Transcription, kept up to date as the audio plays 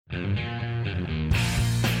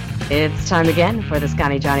It's time again for the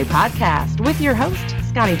Scotty Johnny podcast with your host,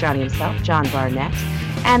 Scotty Johnny himself, John Barnett,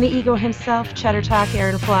 and the ego himself, Cheddar Talk,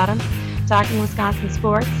 Aaron Flottam, talking Wisconsin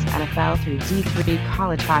sports, NFL through D3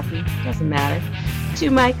 college hockey, doesn't matter. Two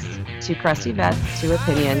mics, two crusty vets, two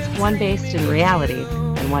opinions, one based in reality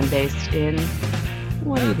and one based in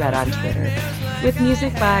what do you bet on Twitter, with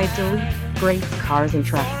music by Delete Greats Cars and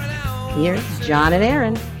Trucks. Here's John and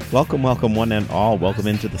Aaron. Welcome, one and all. Welcome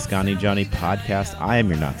into the Scotty Johnny podcast. I am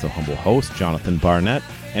your not-so-humble host, Jonathan Barnett,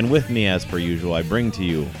 and with me, as per usual, I bring to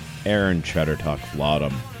you Aaron Cheddar Talk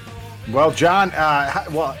Flottam. Well, John,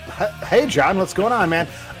 hey, John, what's going on, man?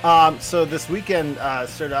 So this weekend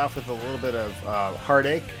started off with a little bit of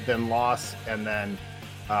heartache, then loss, and then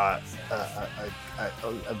a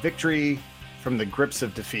victory from the grips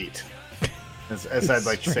of defeat, as I'd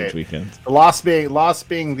like to say it. Weekend. The loss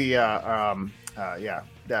being the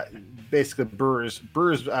basically Brewers,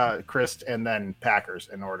 Christ, and then Packers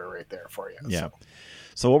in order right there for you. Yeah.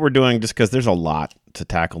 So what we're doing, just because there's a lot to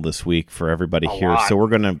tackle this week for everybody here, so we're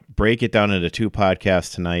going to break it down into two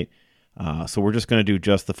podcasts tonight. So we're just going to do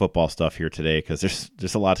just the football stuff here today because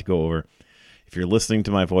there's a lot to go over. If you're listening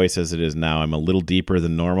to my voice as it is now, I'm a little deeper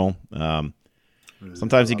than normal.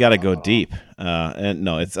 Sometimes you got to go deep. And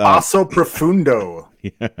no, it's also profundo.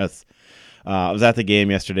 Yes. I was at the game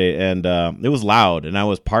yesterday, and it was loud, and I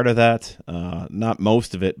was part of that. Not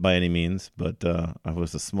most of it by any means, but I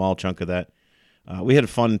was a small chunk of that. We had a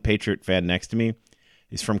fun Patriot fan next to me.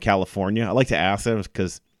 He's from California. I like to ask him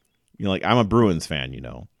because, I'm a Bruins fan,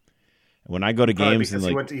 When I go to games, and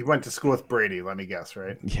he went to school with Brady. Let me guess,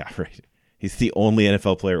 right? Yeah, right. He's the only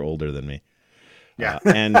NFL player older than me. Yeah,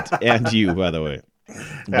 and you, by the way.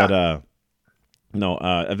 Yeah. But no,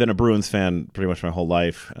 I've been a Bruins fan pretty much my whole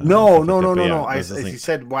life. No. Yeah, He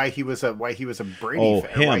said why he was a Brady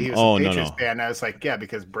fan. Him. Why he was a Patriots No. fan. I was like, yeah,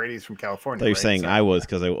 because Brady's from California. I thought you were saying I was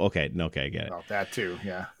because I get it. Well, that too,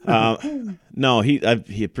 yeah. No, he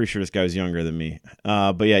pretty sure this guy was younger than me.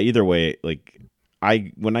 But yeah, either way,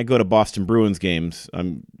 when I go to Boston Bruins games,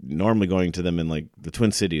 I'm normally going to them in the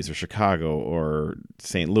Twin Cities or Chicago or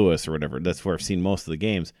St. Louis or whatever. That's where I've seen most of the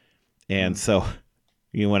games, and so.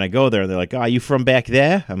 When I go there, they're like, "Oh, are you from back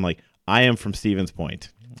there?" I'm like, "I am from Stevens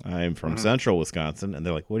Point. I am from Central Wisconsin." And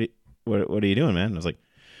they're like, "What are you doing, man?" And I was like,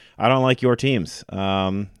 "I don't like your teams."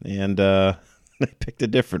 And I picked a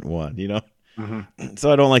different one, Mm-hmm.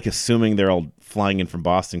 So I don't like assuming they're all flying in from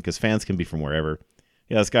Boston because fans can be from wherever.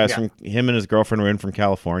 Yeah, this guy's from him and his girlfriend were in from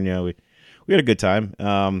California. We had a good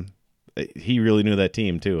time. He really knew that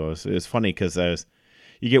team too. It was funny because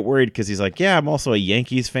you get worried because he's like, "Yeah, I'm also a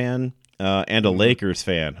Yankees fan." And a Lakers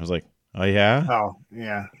fan. I was like, oh, yeah? Oh,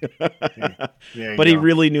 yeah. But he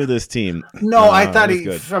really knew this team. No, I thought he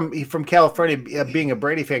from California, being a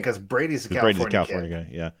Brady fan because Brady's a California guy.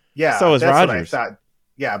 Yeah. Yeah. So is that's Rodgers. What I thought.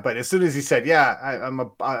 Yeah, but as soon as he said, "Yeah, I'm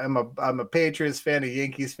a Patriots fan, a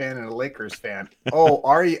Yankees fan, and a Lakers fan." Oh,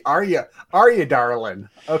 are you, darling?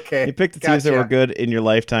 Okay. He picked the teams that were good in your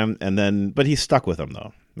lifetime, but he's stuck with them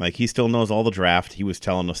though. He still knows all the draft. He was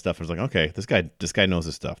telling us stuff. I was like, okay, this guy knows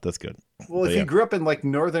his stuff. That's good. Well, if you grew up in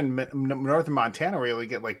northern Montana, where you only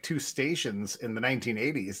get two stations in the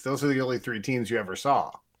 1980s, those are the only three teams you ever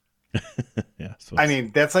saw. Yeah. So I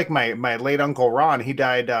mean, that's like my late uncle Ron. He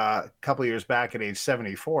died a couple years back at age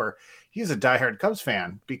 74. He's a diehard Cubs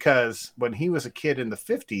fan because when he was a kid in the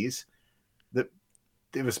 50s,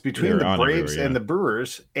 it was between the Braves and the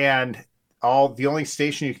Brewers, and the only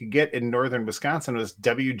station you could get in northern Wisconsin was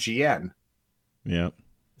WGN. Yeah.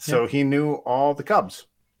 So he knew all the Cubs.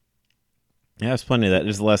 Yeah, there's plenty of that.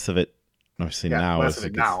 There's less of it, obviously, now. Less of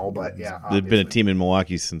it now, but yeah. There's been a team in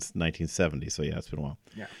Milwaukee since 1970, so yeah, it's been a while.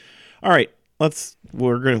 Yeah. All right.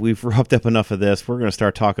 We've wrapped up enough of this. We're gonna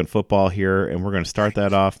start talking football here, and we're gonna start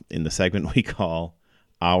that off in the segment we call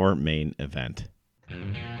Our Main Event.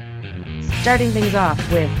 Starting things off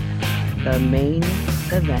with the main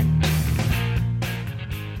event.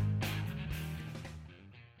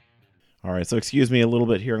 All right, so excuse me a little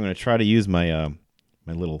bit here. I'm going to try to use my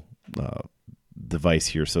my little device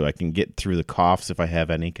here so I can get through the coughs if I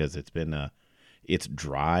have any, because it's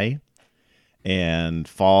dry, and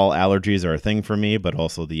fall allergies are a thing for me, but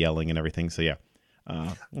also the yelling and everything. So yeah,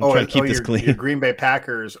 I'm trying to keep this clean. Your Green Bay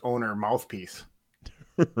Packers owner mouthpiece,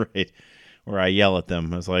 right? Where I yell at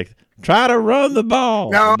them, I was like, "Try to run the ball."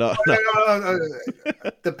 No.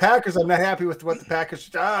 The Packers. I'm not happy with what the Packers.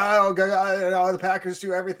 The Packers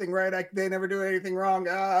do everything right. They never do anything wrong.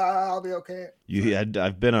 I'll be okay.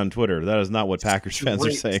 I've been on Twitter. That is not what Packers fans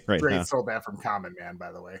are saying right now. So bad from Common Man,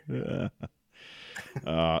 by the way.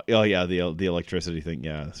 Oh yeah, the electricity thing.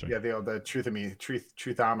 Yeah, that's right. Yeah, the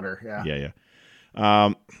truthometer. Yeah. Yeah.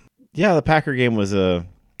 Yeah, the Packer game was an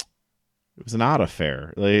odd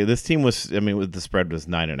affair. Like, this team was, I mean, the spread was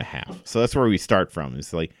 9.5, so that's where we start from.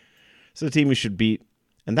 It's like, it's a team we should beat,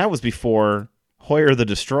 and that was before Hoyer the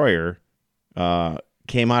Destroyer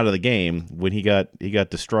came out of the game when he got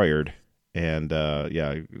destroyered, and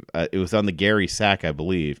it was on the Gary sack, I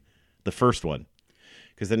believe, the first one,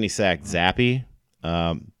 because then he sacked Zappy,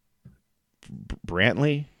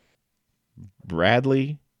 Brantley,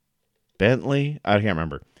 Bradley, Bentley, I can't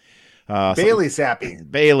remember. Bailey Zappi.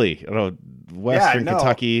 Bailey. I don't know, Western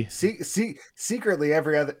Kentucky. Secretly,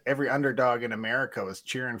 every underdog in America was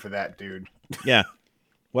cheering for that dude. Yeah.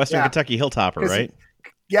 Western Kentucky Hilltopper, right?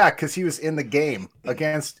 Because he was in the game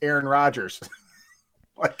against Aaron Rodgers.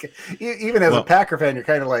 Like, even as a Packer fan, you're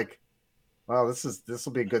kind of like, well, this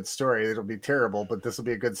will be a good story. It'll be terrible, but this will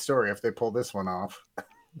be a good story if they pull this one off.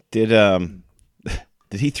 Did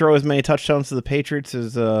he throw as many touchdowns to the Patriots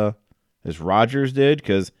as Rodgers did?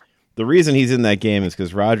 Because the reason he's in that game is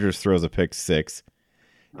because Rodgers throws a pick six,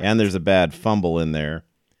 and there's a bad fumble in there.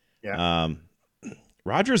 Yeah.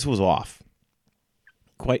 Rodgers was off.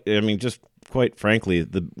 Quite frankly,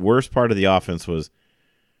 the worst part of the offense was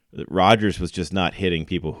that Rodgers was just not hitting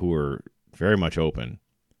people who were very much open.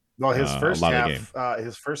 Well, his first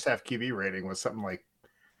half QB rating was something like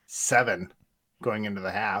 7 going into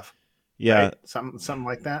the half. Yeah, right? Something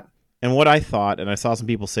like that. And what I thought, and I saw some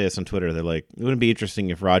people say this on Twitter, they're like, it wouldn't be interesting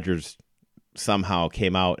if Rodgers somehow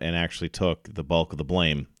came out and actually took the bulk of the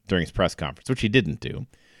blame during his press conference, which he didn't do.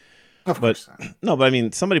 Of course not. No, but I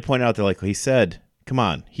mean, somebody pointed out that, like, he said, come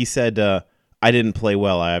on, he said, I didn't play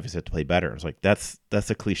well, I obviously have to play better. I was like, that's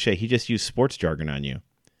a cliche. He just used sports jargon on you.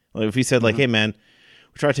 Like, if he said, like, hey, man,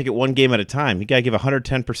 we try to take it one game at a time. You got to give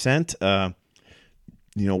 110%.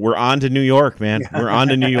 We're on to New York, man. We're on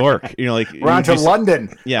to New York. Like, we're on to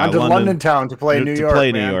London. Yeah, on to London town to play New York. To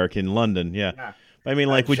play man. New York in London, yeah. I mean,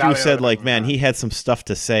 like, would you have said, like, man, he had some stuff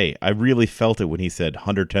to say. I really felt it when he said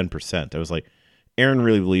 110%. I was like, Aaron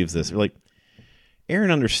really believes this. Like,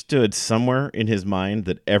 Aaron understood somewhere in his mind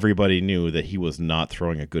that everybody knew that he was not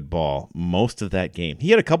throwing a good ball most of that game. He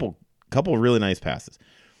had a couple really nice passes,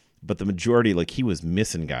 but the majority, like, he was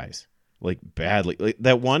missing guys, like, badly. Like,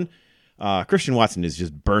 that one. Christian Watson has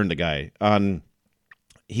just burned a guy.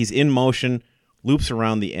 He's in motion, loops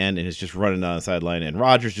around the end, and is just running down the sideline, and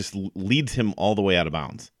Rodgers just leads him all the way out of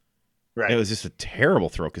bounds. Right. It was just a terrible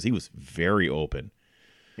throw because he was very open.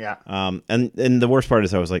 Yeah. And the worst part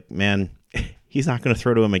is I was like, man, he's not going to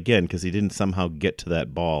throw to him again because he didn't somehow get to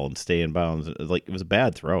that ball and stay in bounds. Like, it was a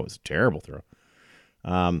bad throw. It was a terrible throw.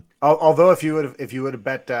 Although if you would have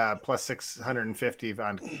bet plus 650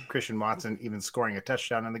 on Christian Watson even scoring a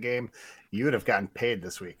touchdown in the game, you would have gotten paid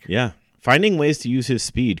this week. Yeah, finding ways to use his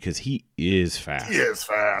speed because he is fast. He is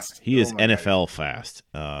fast. He is NFL fast.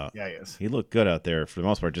 Yeah, he is. He looked good out there for the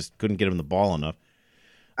most part. Just couldn't get him the ball enough.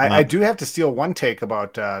 I do have to steal one take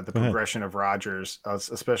about the progression of Rodgers,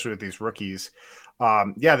 especially with these rookies.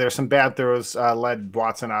 There's some bad throws led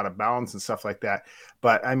Watson out of bounds and stuff like that.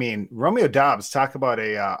 But, I mean, Romeo Doubs, talk about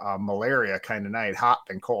a malaria kind of night, hot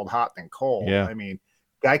then cold, hot then cold. Yeah. I mean,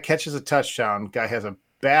 guy catches a touchdown, guy has a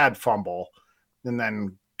bad fumble, and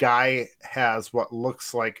then guy has what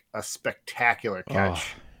looks like a spectacular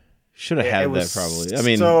catch. Should have had that probably. I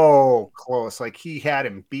mean, so close. Like, he had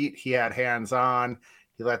him beat. He had hands on.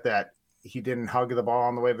 He didn't hug the ball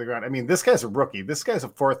on the way to the ground. I mean, this guy's a rookie. This guy's a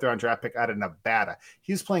 4th-round draft pick out of Nevada.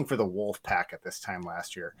 He was playing for the Wolfpack at this time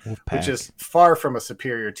last year, which is far from a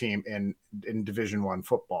superior team in Division I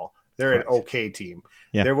football. They're an okay team.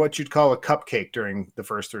 Yeah. They're what you'd call a cupcake during the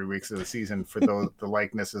first 3 weeks of the season for the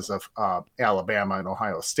likenesses of Alabama and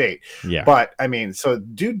Ohio State. Yeah. But, I mean, so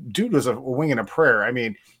dude was a wing and a prayer. I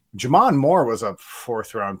mean, Jamon Moore was a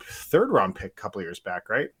 3rd-round pick a couple of years back,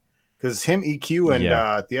 right? Because him, EQ,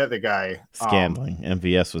 and the other guy, Scandling,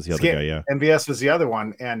 MVS was the other guy. Yeah, MVS was the other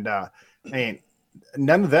one, and I mean,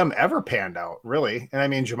 none of them ever panned out really. And I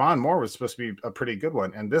mean, Jamon Moore was supposed to be a pretty good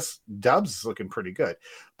one, and this Doubs is looking pretty good.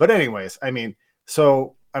 But anyways, I mean,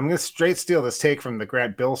 so I'm going to straight steal this take from the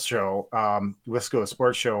Grant Bills show, Wisco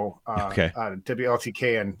Sports Show,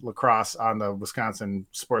 WLTK and Lacrosse on the Wisconsin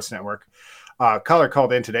Sports Network. Caller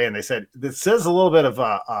called in today and they said this says a little bit of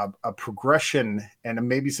a progression and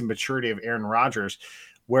maybe some maturity of Aaron Rodgers,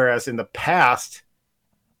 whereas in the past,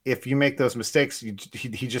 if you make those mistakes, he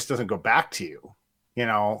just doesn't go back to you,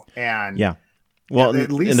 And well,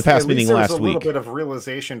 at least, in the past meeting last week, a little bit of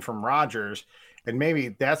realization from Rodgers, and maybe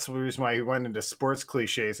that's the reason why he went into sports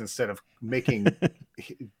cliches instead of making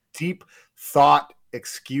deep thought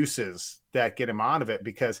excuses that get him out of it,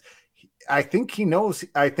 because I think he knows.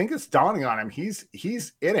 I think it's dawning on him. He's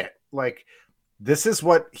in it. Like, this is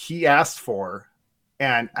what he asked for,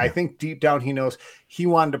 And I think deep down he knows he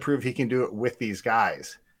wanted to prove he can do it with these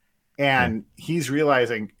guys. And he's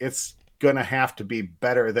realizing it's going to have to be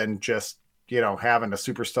better than just, having a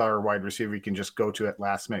superstar wide receiver you can just go to at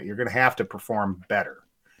last minute. You're going to have to perform better,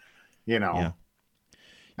 Yeah.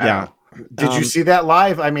 Did you see that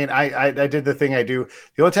live? I mean, I did the thing I do.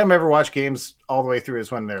 The only time I ever watch games all the way through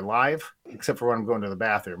is when they're live, except for when I'm going to the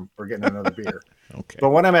bathroom or getting another beer. Okay. But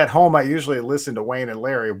when I'm at home, I usually listen to Wayne and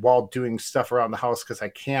Larry while doing stuff around the house because I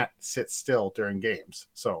can't sit still during games.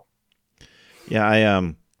 So, yeah,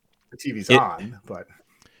 the TV's on, but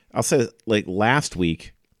I'll say, like, last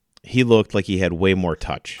week, he looked like he had way more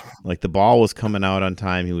touch. Like, the ball was coming out on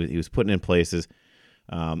time. He was putting in places.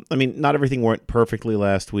 I mean, not everything went perfectly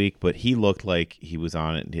last week, but he looked like he was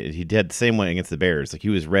on it. He did the same way against the Bears. Like, he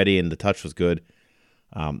was ready and the touch was good.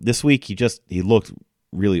 This week, he looked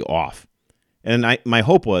really off. And my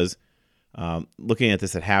hope was, looking at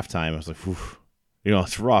this at halftime, I was like,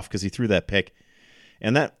 it's rough because he threw that pick.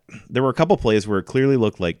 And that there were a couple plays where it clearly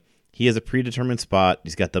looked like he has a predetermined spot.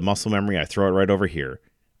 He's got the muscle memory. I throw it right over here.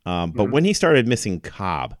 But when he started missing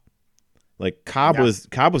Cobb, like Cobb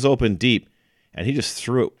was open deep, and he just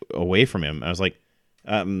threw it away from him. I was like,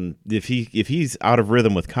 if he's out of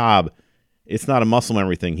rhythm with Cobb, it's not a muscle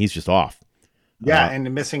memory thing. He's just off. Yeah,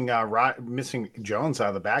 and missing Jones out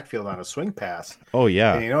of the backfield on a swing pass. Oh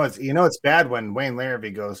yeah, and it's bad when Wayne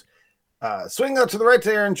Larrivee goes swing out to the right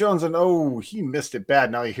to Aaron Jones, and he missed it bad.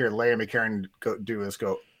 Now you hear Larry McCarron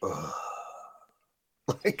go. Ugh.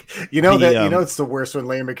 Like it's the worst when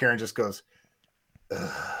Larry McCarron just goes.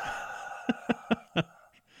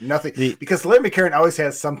 Nothing, because Larry McCarron always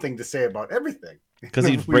has something to say about everything. Because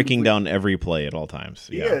he's breaking down every play at all times.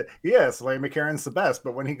 Yeah. Yes, Larry McCarron's the best,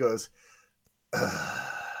 but when he goes.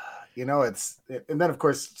 It's and then of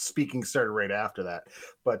course speaking started right after that,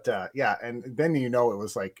 but and then it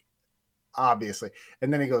was like obviously,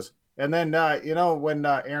 and then he goes, and then when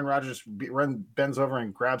Aaron Rodgers bends over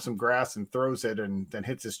and grabs some grass and throws it and then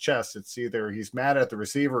hits his chest, it's either he's mad at the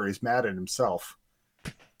receiver or he's mad at himself.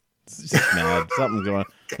 It's just mad. Something going on.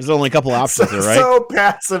 There's only a couple options there, right? So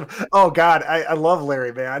passive. Oh God, I love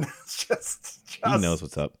Larry, man. It's just he knows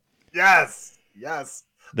what's up. Yes.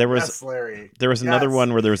 There was Larry. There was another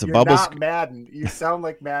one where there was a you're bubble. Not Madden. You sound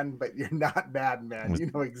like Madden, but you're not Madden, man. You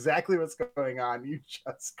know exactly what's going on. You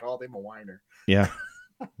just called him a whiner. Yeah.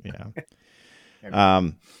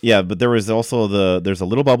 But there was also there's a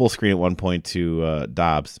little bubble screen at one point to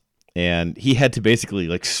Dobbs, and he had to basically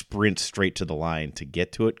like sprint straight to the line to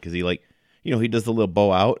get to it because he he does the little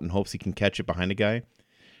bow out and hopes he can catch it behind a guy,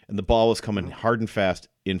 and the ball was coming hard and fast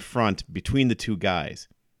in front between the two guys.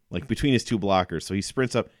 Like between his two blockers. So he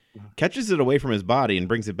sprints up, catches it away from his body and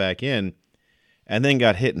brings it back in, and then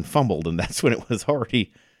got hit and fumbled. And that's when it was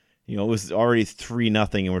already, it was already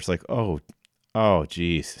 3-0. And we're just like, oh,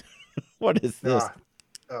 geez. What is this?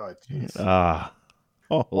 Oh, geez.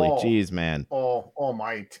 Holy jeez, man. Oh,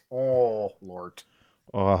 might. Oh, Lord.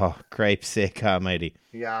 Oh, cripe's sake almighty.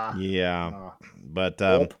 Yeah. Yeah. But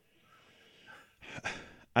I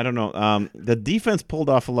don't know. The defense pulled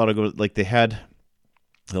off a lot of goals. Like they had...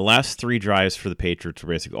 The last 3 drives for the Patriots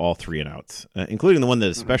were basically all 3-and-outs, including the one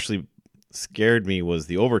that especially scared me was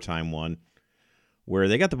the overtime one, where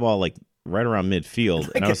they got the ball like right around midfield,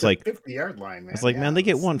 and I was like, 50-yard line. Man. I was like, man, they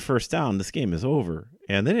get 1 first down, this game is over,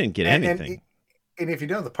 and they didn't get anything. And if you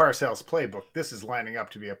know the Parcells playbook, this is lining up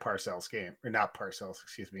to be a Parcells game, or not Parcells,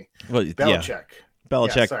 excuse me. Well, Belichick.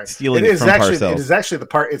 Belichick stealing from Parcells. It's actually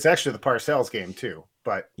the Parcells game too.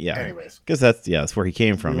 But anyways, because that's where he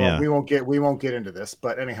came from. We won't get into this,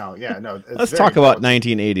 but anyhow, let's talk about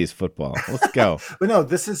 1980s football. Let's go. But no,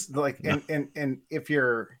 this is like, and if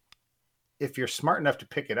you're smart enough to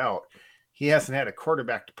pick it out, he hasn't had a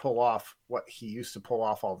quarterback to pull off what he used to pull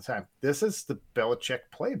off all the time. This is the Belichick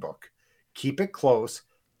playbook. Keep it close,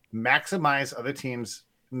 maximize other teams'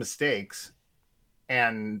 mistakes,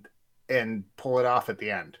 and pull it off at the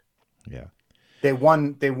end. Yeah. They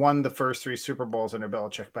won the first 3 Super Bowls under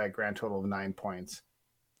Belichick by a grand total of 9 points.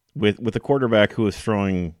 With a quarterback who was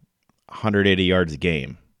throwing 180 yards a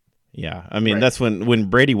game. Yeah. I mean, That's when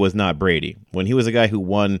Brady was not Brady. When he was a guy who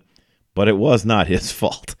won, but it was not his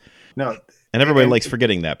fault. No. And everybody likes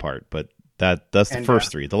forgetting that part, but that's the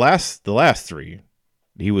first 3. The last 3,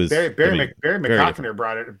 he was Barry McCockner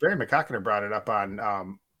brought it. Barry McCockner brought it up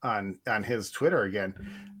on his Twitter again.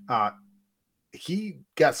 He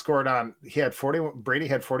got scored on. Brady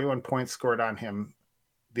had 41 points scored on him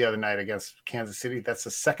the other night against Kansas City. That's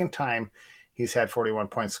the second time he's had 41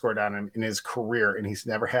 points scored on him in his career, and he's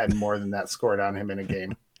never had more than that scored on him in a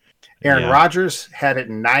game. Aaron Rodgers had it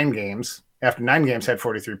in 9 games. after 9 games had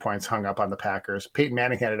 43 points, hung up on the Packers. Peyton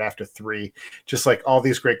Manning had it after 3, just like all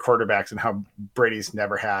these great quarterbacks and how Brady's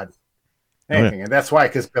never had anything. And that's why,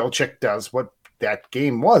 because Belichick does what that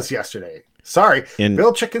game was yesterday. Sorry, and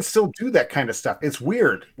Belichick can still do that kind of stuff. It's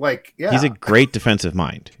weird. Like, yeah. He's a great defensive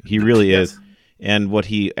mind. He really is. And what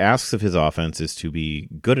he asks of his offense is to be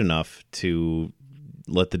good enough to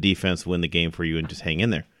let the defense win the game for you and just hang in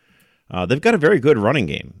there. They've got a very good running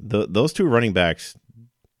game. Those 2 running backs,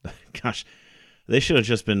 gosh, they should have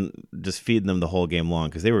just been feeding them the whole game long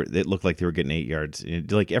because it looked like they were getting 8 yards.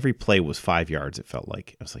 Like every play was 5 yards, it felt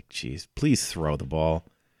like. I was like, geez, please throw the ball.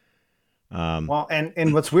 Well,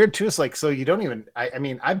 and what's weird too is like, so you don't even, I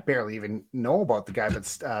mean, I barely even know about the guy, but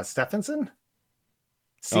Stevenson?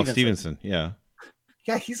 Stevenson, yeah.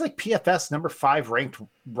 Yeah, he's like PFS number 5 ranked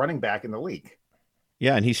running back in the league.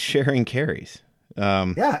 Yeah, and he's sharing carries.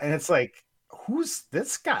 Yeah, and it's like, who's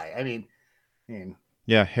this guy? I mean,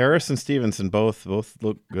 yeah, Harris and Stevenson both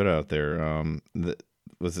look good out there.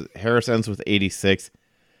 Harris ends with 86,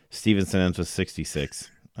 Stevenson ends with 66.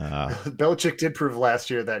 Belichick did prove last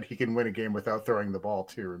year that he can win a game without throwing the ball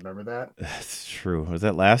too. Remember that? That's true. Was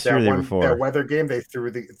that last year or the year before? That weather game, I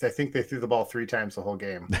think they threw the ball 3 times the whole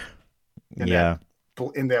game.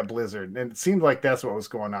 In that blizzard, and it seemed like that's what was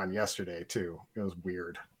going on yesterday too. It was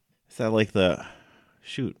weird. Is that like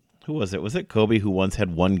who was it? Was it Kobe who once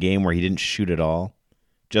had one game where he didn't shoot at all,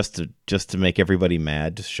 just to make everybody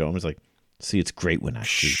mad, just show him it's like, see, it's great when I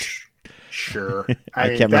shoot. Sure. I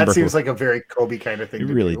mean, can't remember. That seems like a very Kobe kind of thing.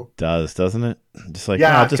 It really does, doesn't it? Just like,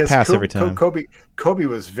 yeah, I'll just pass every time. Kobe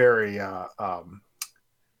was very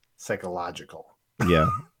psychological. Yeah,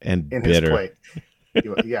 and in bitter. His play.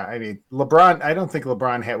 Yeah, I mean, LeBron. I don't think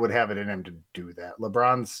LeBron would have it in him to do that.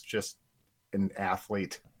 LeBron's just an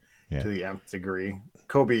athlete to the nth degree.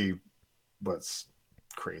 Kobe was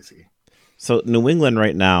crazy. So New England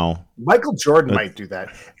right now, Michael Jordan might do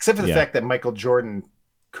that, except for the fact that Michael Jordan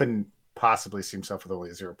couldn't possibly see himself with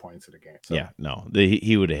only 0 points in a game. So, yeah, no,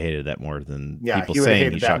 he would have hated that more than people he would saying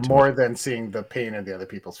have hated that more than seeing the pain in the other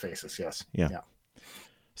people's faces. Yes. Yeah.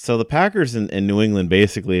 So the Packers and New England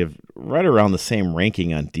basically have right around the same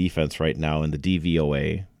ranking on defense right now in the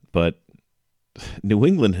DVOA, but New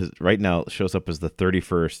England right now shows up as the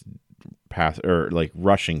 31st pass or like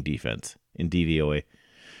rushing defense in DVOA.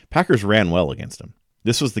 Packers ran well against them.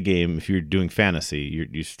 This was the game. If you're doing fantasy,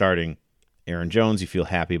 you're starting Aaron Jones. You feel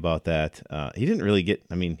happy about that. He didn't really get.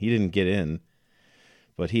 I mean, he didn't get in,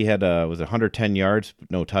 but he had was 110 yards, but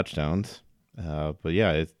no touchdowns. But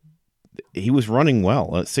yeah, he was running well.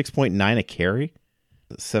 6.9 a carry,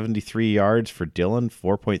 73 yards for Dillon,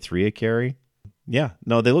 4.3 a carry. Yeah,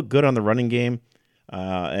 no, they look good on the running game,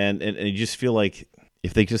 and you just feel like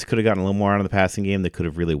if they just could have gotten a little more out of the passing game, they could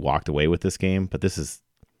have really walked away with this game. But this is,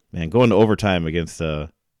 man, going to overtime against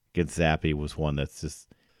Zappe was one that's just,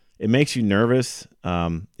 it makes you nervous.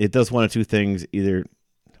 It does one of two things. Either,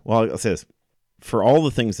 well, I'll say this. For all the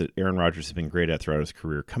things that Aaron Rodgers has been great at throughout his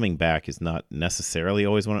career, coming back is not necessarily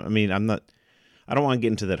always one. I mean, I don't want to get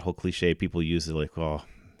into that whole cliche people use it like, oh,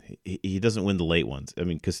 he doesn't win the late ones. I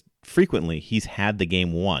mean, because frequently he's had the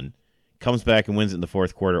game won, comes back and wins it in the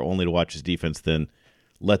fourth quarter only to watch his defense then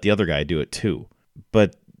let the other guy do it too.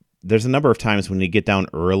 But there's a number of times when you get down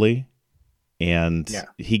early and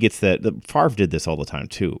he gets that. Favre did this all the time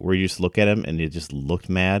too, where you just look at him and he just looked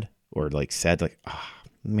mad or like sad, like,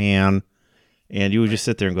 man. And you would just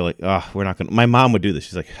sit there and go like, we're not going to. My mom would do this.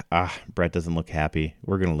 She's like, Brett doesn't look happy.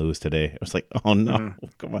 We're going to lose today. I was like, oh, no,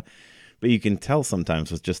 come on. But you can tell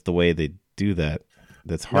sometimes with just the way they do that,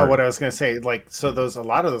 that's hard. No, what I was going to say, like, so a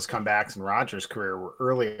lot of those comebacks in Rodgers' career were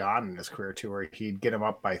early on in his career too, where he'd get him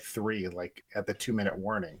up by 3, like at the 2-minute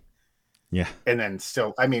warning. Yeah. And then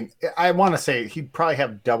still, I mean, I want to say he'd probably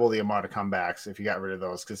have double the amount of comebacks if you got rid of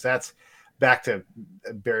those, because that's back to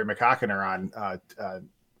Barry McCockiner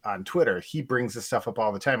on Twitter. He brings this stuff up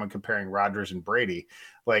all the time when comparing Rodgers and Brady,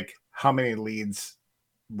 like how many leads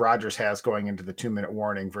Rodgers has going into the 2-minute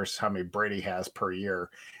warning versus how many Brady has per year.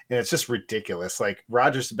 And it's just ridiculous. Like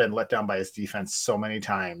Rodgers has been let down by his defense so many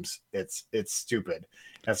times. It's stupid,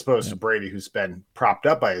 as opposed to Brady, who's been propped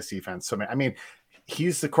up by his defense. So, I mean,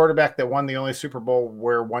 he's the quarterback that won the only Super Bowl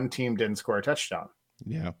where one team didn't score a touchdown.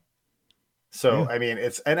 Yeah. So, I mean,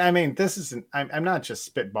 this isn't, I'm not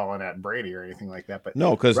just spitballing at Brady or anything like that, but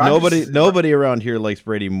no, because nobody around here likes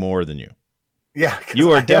Brady more than you. Yeah.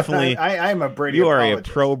 You are definitely, I'm a Brady. You are a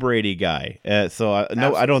pro Brady guy.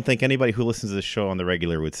 I don't think anybody who listens to this show on the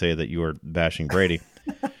regular would say that you are bashing Brady.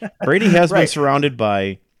 Brady has been surrounded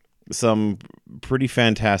by some pretty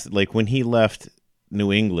fantastic, like when he left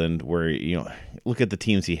New England, where, look at the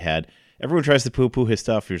teams he had. Everyone tries to poo-poo his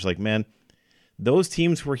stuff. You're just like, man, those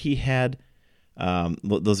teams where he had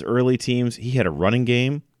Those early teams, he had a running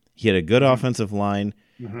game. He had a good offensive line.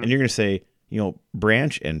 And you're going to say,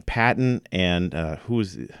 Branch and Patton and who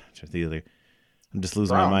was the other? I'm just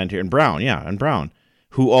losing my mind here. And Brown,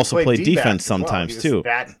 who also played defense sometimes too.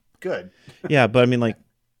 That good. Yeah, but I mean, like,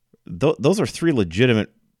 those are three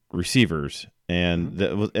legitimate receivers,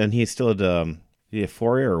 and he still had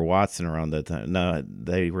Fourier or Watson around that time. No,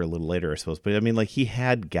 they were a little later, I suppose. But I mean, like, he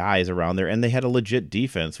had guys around there, and they had a legit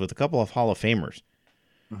defense with a couple of Hall of Famers.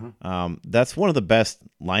 That's one of the best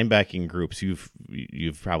linebacking groups you've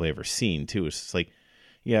probably ever seen too. It's just like,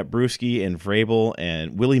 Bruschi and Vrabel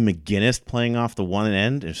and Willie McGinnis playing off the one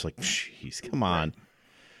end. It's like, jeez, come on.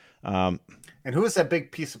 And who was that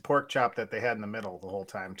big piece of pork chop that they had in the middle the whole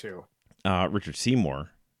time too? Richard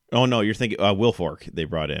Seymour. Oh no, you're thinking Wilfork. They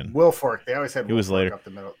brought in Wilfork. They always had. He was later up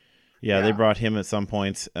the middle. Yeah, they brought him at some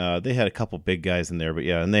points. They had a couple big guys in there, but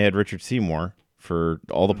and they had Richard Seymour for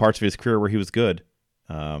all the parts of his career where he was good.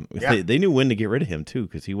 They knew when to get rid of him too,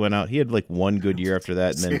 because he went out. He had like one good year after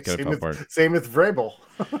that, and then got fell apart. Same with Vrabel.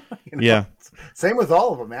 Yeah. Same with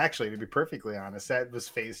all of them, actually. To be perfectly honest, that was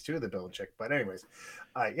phase 2 of the Belichick. But anyways,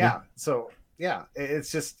 So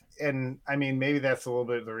it's just, and I mean, maybe that's a little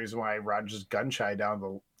bit of the reason why Rodgers gun shy down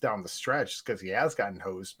the stretch, because he has gotten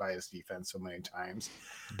hosed by his defense so many times.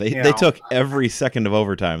 They took every second of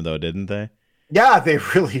overtime though, didn't they? Yeah, they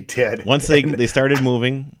really did. Once they started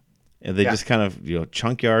moving. And they just kind of,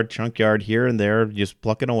 chunk yard here and there, just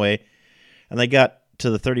plucking away. And they got to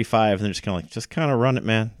the 35, and they're just kind of like, just kind of run it,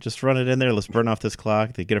 man. Just run it in there. Let's burn off this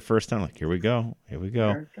clock. They get a first down. Like, here we go.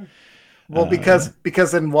 Well, because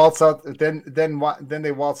then waltz out, then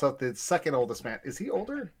they waltz out the second oldest man. Is he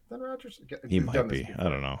older than Rodgers? He might be. I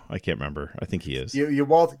don't know. I can't remember. I think he is. You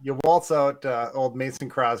waltz out old Mason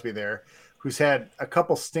Crosby there, who's had a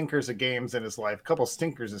couple stinkers of games in his life, a couple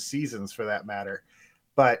stinkers of seasons for that matter,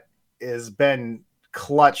 but has been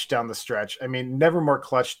clutch down the stretch. I mean, never more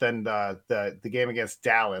clutch than the game against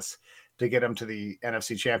Dallas to get them to the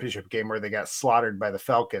NFC Championship game where they got slaughtered by the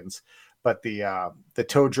Falcons. But the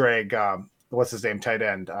toe drag, what's his name, tight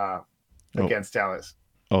end against Dallas.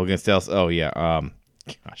 Oh, against Dallas. Oh yeah.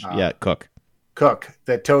 Cook.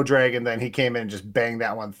 The toe drag, and then he came in and just banged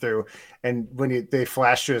that one through. And when they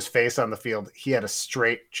flashed to his face on the field, he had a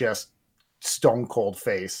straight, just stone cold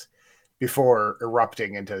face before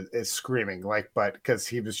erupting into screaming, but because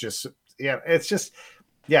he was just, it's just,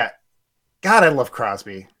 God, I love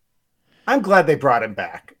Crosby. I'm glad they brought him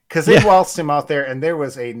back, because they waltzed him out there, and there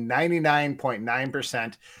was a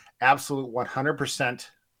 99.9% absolute 100%.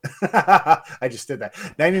 I just did that.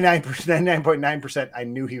 99.9%. I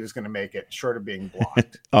knew he was going to make it, short of being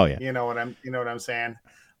blocked. Oh yeah. You know what I'm saying?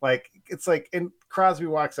 Like, it's like, and Crosby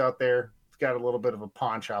walks out there. He's got a little bit of a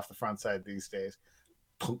paunch off the front side these days.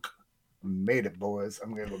 Punk. Made it, boys.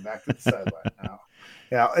 I'm gonna go back to the sideline now.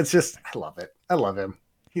 Yeah, it's just, I love it. I love him.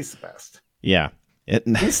 He's the best. Yeah,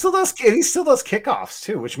 he still does kickoffs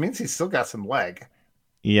too, which means he's still got some leg.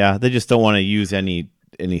 Yeah, they just don't want to use any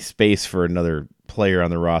space for another player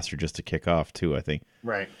on the roster just to kick off too, I think.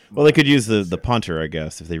 Right. Well, they could use the punter, I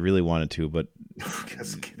guess, if they really wanted to, but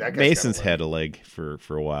Mason's had a leg for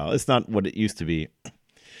a while. It's not what it used to be.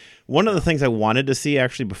 One of the things I wanted to see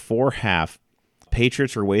actually before half,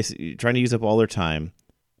 Patriots were trying to use up all their time.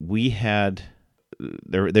 We had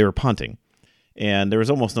they were punting, and there was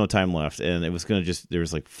almost no time left, and it was there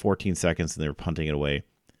was like 14 seconds, and they were punting it away.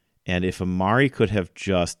 And if Amari could have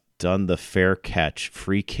just done the fair catch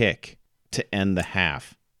free kick to end the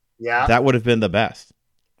half, that would have been the best,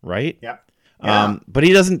 right? Yeah. But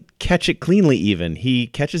he doesn't catch it cleanly. Even he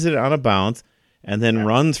catches it on a bounce and then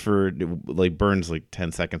runs for burns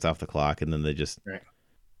 10 seconds off the clock, and then they just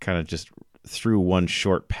kind of just through one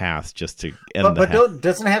short pass just to end the half.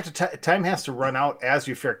 Doesn't have to time has to run out as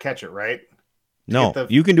you fair catch it, right? No,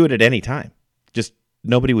 you can do it at any time. Just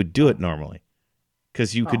nobody would do it normally,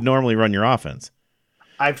 because you could normally run your offense.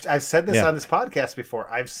 I've said this on this podcast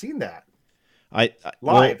before. I've seen that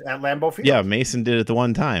live at Lambeau Field. Yeah, Mason did it the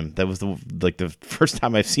one time. That was the first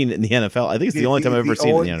time I've seen it in the NFL. I think it's the only time I've ever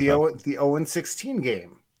seen it in the NFL. The 0-16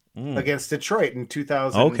 game against Detroit in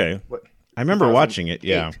 2000. Okay, I remember watching it.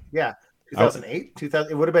 Yeah. 2008, 2000.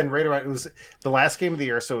 It would have been right around. It was the last game of the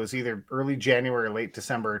year, so it was either early January or late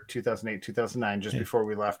December 2008, 2009, just before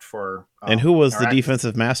we left for. And who was the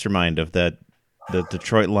defensive mastermind of the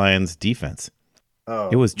Detroit Lions defense? Oh,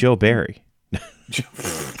 it was Joe Barry. God,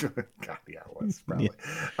 yeah, it was probably.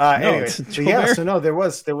 Anyway, so there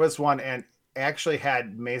was one, and actually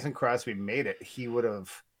had Mason Crosby made it, he would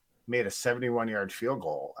have made a 71-yard field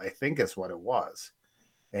goal. I think is what it was,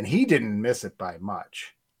 and he didn't miss it by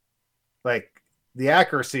much. Like, the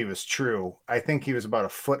accuracy was true. I think he was about a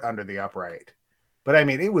foot under the upright. But I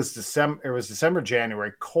mean, it was December,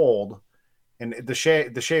 January, cold, and the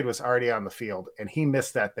shade was already on the field, and he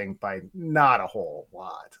missed that thing by not a whole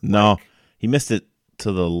lot. No, he missed it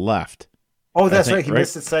to the left. Oh, that's right. He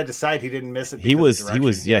missed it side to side. He didn't miss it. He was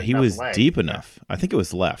deep enough. I think it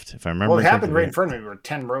was left, if I remember. Well, it happened right in front of me. We were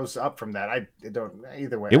 10 rows up from that. I don't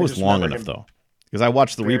either way. It was long enough though, because I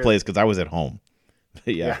watched the replays because I was at home.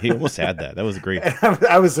 But yeah, he almost had that. That was great.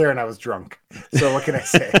 I was there and I was drunk. So what can I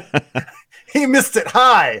say? He missed it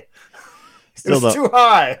high. Still, it was too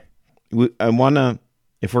high. I want to,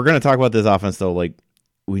 if we're going to talk about this offense though, like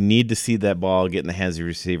we need to see that ball get in the hands of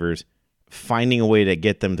receivers, finding a way to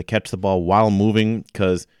get them to catch the ball while moving,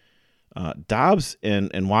 because Dobbs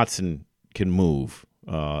and Watson can move.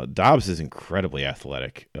 Dobbs is incredibly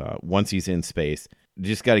athletic. Once he's in space, you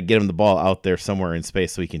just got to get him the ball out there somewhere in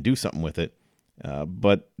space so he can do something with it.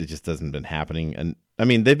 But it just hasn't been happening. And I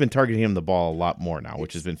mean, they've been targeting him the ball a lot more now,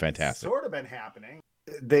 which has been fantastic. Sort of been happening.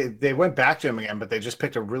 They went back to him again, but they just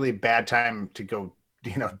picked a really bad time to go,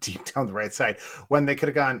 deep down the right side when they could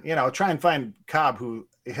have gone, try and find Cobb, who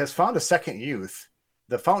has found a second youth,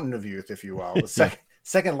 the fountain of youth, if you will, the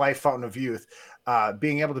second life fountain of youth,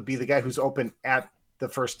 being able to be the guy who's open at the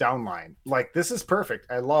first down line. Like, this is perfect.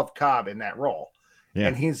 I love Cobb in that role. Yeah.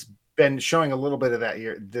 And he's been showing a little bit of that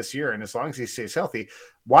this year. And as long as he stays healthy,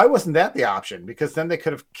 why wasn't that the option? Because then they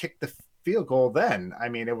could have kicked the field goal then. I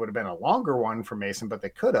mean, it would have been a longer one for Mason, but they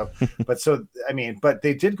could have. But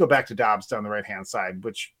they did go back to Dobbs down the right-hand side,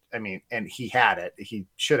 which, and he had it. He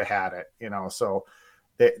should have had it, so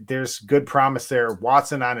there's good promise there.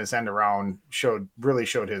 Watson on his end around really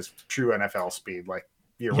showed his true NFL speed. Like,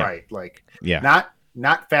 you're right. Like,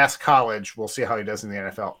 not fast college. We'll see how he does in the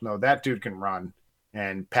NFL. No, that dude can run.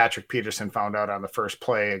 And Patrick Peterson found out on the first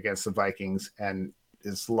play against the Vikings and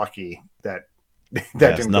is lucky that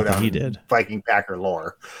didn't go down. He did Viking Packer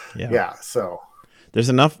lore. Yeah. So there's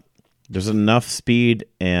enough speed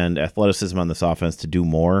and athleticism on this offense to do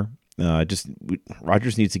more.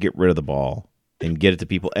 Rodgers needs to get rid of the ball and get it to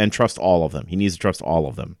people and trust all of them. He needs to trust all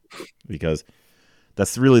of them, because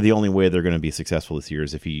that's really the only way they're going to be successful this year,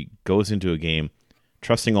 is if he goes into a game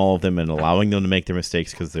trusting all of them and allowing them to make their mistakes,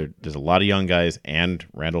 because there's a lot of young guys, and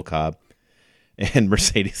Randall Cobb and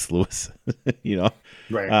Mercedes Lewis,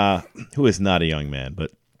 right? Who is not a young man, but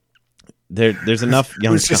there's enough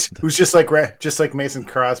young. Who's just like Mason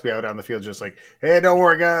Crosby out on the field, just like, hey, don't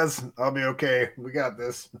worry, guys, I'll be okay. We got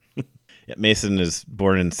this. Yeah, Mason is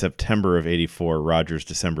born in September of '84. Rodgers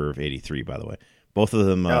December of '83. By the way, both of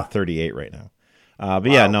them 38 right now. But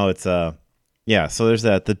wow. Yeah, no, it's So there's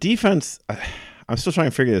that. The defense. I'm still trying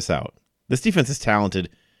to figure this out. This defense is talented.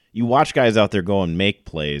 You watch guys out there go and make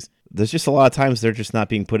plays. There's just a lot of times they're just not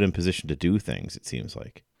being put in position to do things, it seems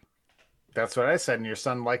like. That's what I said, and your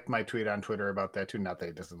son liked my tweet on Twitter about that too. Not that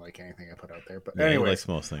he doesn't like anything I put out there, but anyway, he likes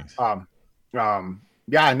most things.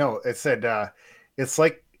 Yeah, I know. It said it's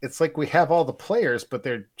like we have all the players, but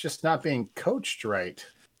they're just not being coached right.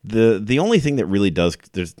 The only thing that really does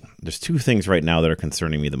there's two things right now that are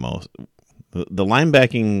concerning me the most. The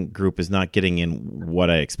linebacking group is not getting in what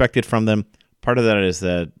I expected from them. Part of that is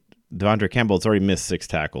that Devondre Campbell has already missed 6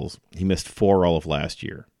 tackles. He missed 4 all of last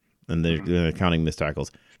year, and they're counting missed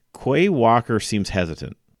tackles. Quay Walker seems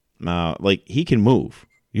hesitant. Like, he can move.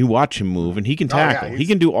 You watch him move, and he can tackle. He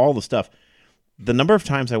can do all the stuff. The number of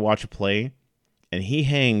times I watch a play, and he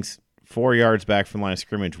hangs 4 yards back from the line of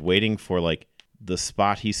scrimmage waiting for, like, the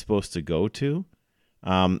spot he's supposed to go to.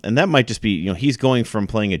 And that might just be, he's going from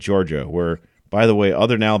playing at Georgia, where, by the way,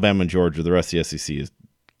 other than Alabama and Georgia, the rest of the SEC is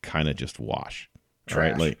kind of just wash.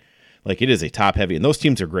 Trash. Right? Like it is a top heavy, and those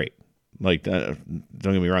teams are great. Like, don't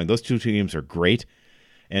get me wrong, those two teams are great.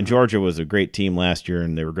 And Georgia was a great team last year,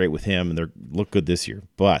 and they were great with him, and they look good this year.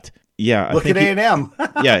 But yeah, look at A&M.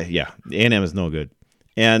 yeah, A&M is no good,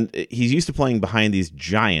 and he's used to playing behind these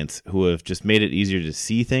giants who have just made it easier to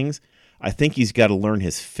see things. I think he's got to learn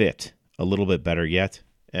his fit a little bit better yet.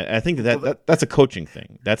 I think that's a coaching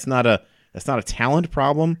thing. That's not a talent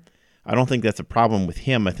problem. I don't think that's a problem with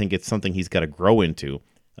him. I think it's something he's got to grow into.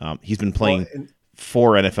 He's been playing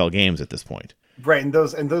 4 NFL games at this point. Right, and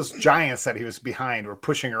those giants that he was behind were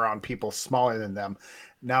pushing around people smaller than them.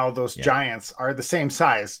 Now those giants are the same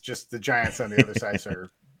size, just the giants on the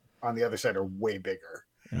other side are way bigger.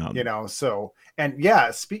 So, and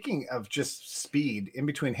speaking of just speed, in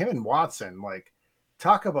between him and Watson, like,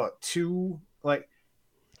 talk about two, like,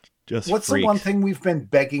 just what's freaks. The one thing we've been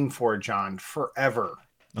begging for, John, forever?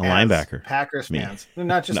 A linebacker. Packers fans.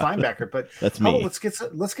 Not just linebacker, but that's me. Let's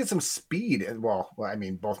get some speed. And well, I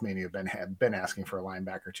mean, both me and you have been asking for a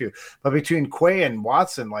linebacker too. But between Quay and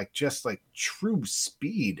Watson, like, just like true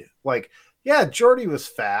speed. Like, yeah, Jordy was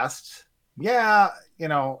fast, Yeah,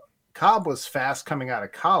 Cobb was fast coming out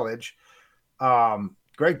of college.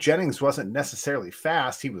 Greg Jennings wasn't necessarily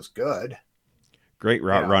fast. He was good. Great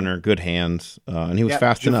route runner, good hands, and he was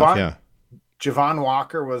fast enough. Yeah. Javon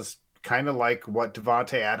Walker was kind of like what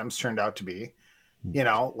Devontae Adams turned out to be.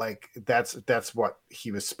 Like that's what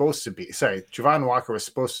he was supposed to be. Sorry, Javon Walker was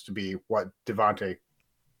supposed to be what Devontae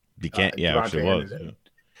actually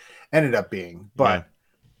ended up being. But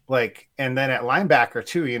and then at linebacker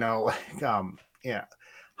too,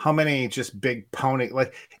 how many just big pony,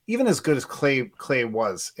 like even as good as Clay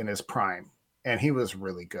was in his prime, and he was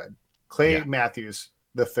really good. Clay Matthews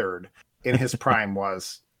the third in his prime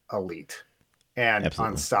was elite and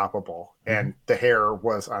unstoppable, and the hair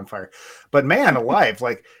was on fire. But man alive,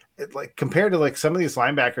 like compared to like some of these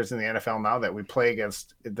linebackers in the NFL now that we play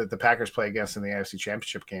against, that the Packers play against in the AFC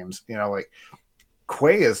Championship games, like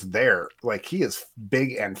Quay is there, like he is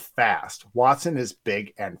big and fast. Watson is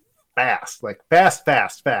big and fast, like fast,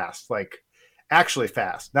 like actually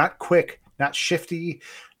fast, not quick, not shifty,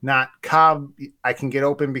 not Cobb. I can get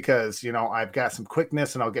open because, I've got some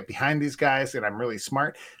quickness and I'll get behind these guys and I'm really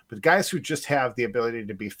smart. But guys who just have the ability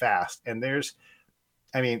to be fast. And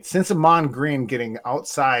since Amon Green getting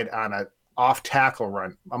outside on a off tackle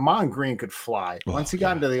run, Amon Green could fly. Once he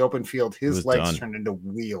got into the open field, his legs turned into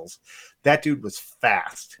wheels. That dude was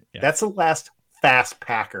fast. Yeah. That's the last fast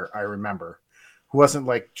Packer I remember, who wasn't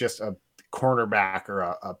like just a cornerback or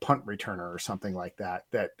a punt returner or something like that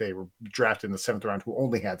they were drafted in the 7th round, who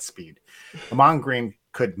only had speed. Amon Green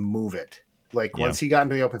could move it. Like once he got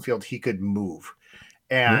into the open field, he could move,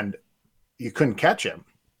 and you couldn't catch him.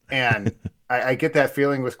 And I get that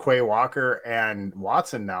feeling with Quay Walker and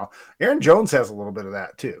Watson now. Aaron Jones has a little bit of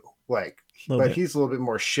that too. But he's a little bit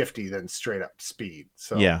more shifty than straight up speed.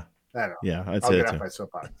 So I don't know. Yeah, I'll get off my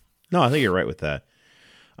soapbox. No, I think you're right with that.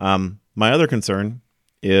 My other concern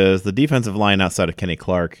is the defensive line outside of Kenny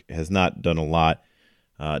Clark has not done a lot.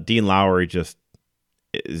 Dean Lowry is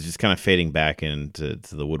just kind of fading back into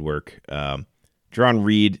the woodwork. Jarran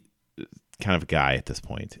Reed, kind of a guy at this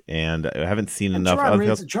point, and I haven't seen enough.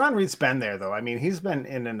 Jarran Reed's been there though. He's been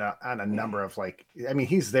on a number of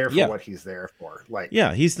he's there for what he's there for.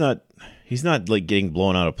 He's not like getting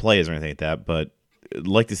blown out of plays or anything like that, but I'd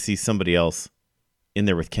like to see somebody else in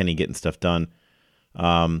there with Kenny getting stuff done.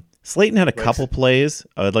 Slayton had a couple plays.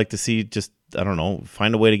 I would like to see just, I don't know,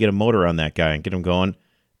 find a way to get a motor on that guy and get him going.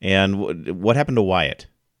 And what happened to Wyatt?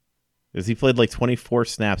 Because he played like 24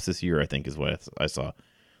 snaps this year, I think is what I saw.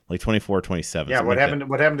 Like 24, 27. Yeah, what happened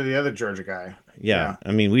to the other Georgia guy? Yeah.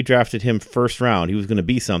 We drafted him first round. He was going to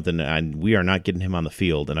be something, and we are not getting him on the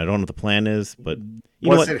field. And I don't know what the plan is, but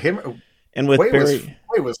was it him? And with Barry,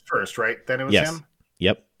 was first, right? Then it was him?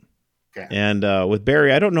 Yep. Okay. And with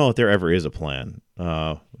Barry, I don't know if there ever is a plan.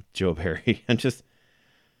 Joe Barry. I'm just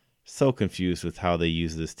so confused with how they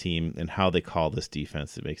use this team and how they call this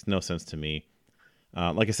defense. It makes no sense to me.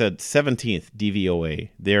 Like I said, 17th DVOA.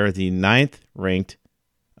 They're the 9th ranked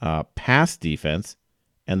pass defense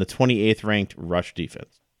and the 28th ranked rush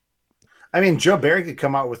defense. Joe Barry could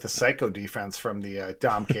come out with the psycho defense from the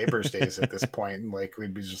Dom Capers days at this point, and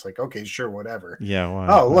we'd be just like, okay, sure, whatever. Yeah.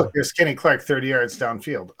 Wow. Look, there's Kenny Clark 30 yards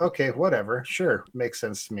downfield. Okay, whatever, sure, makes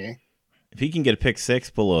sense to me. If he can get a pick six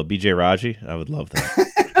below BJ Raji, I would love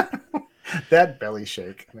that. That belly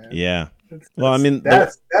shake, man. Yeah.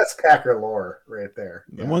 That's Packer lore right there.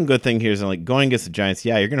 The one good thing here is going against the Giants.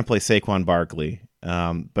 Yeah, you're going to play Saquon Barkley.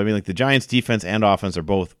 But the Giants' defense and offense are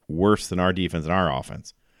both worse than our defense and our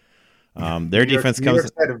offense. Their defense comes.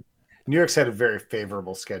 New York's had a very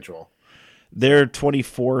favorable schedule. They're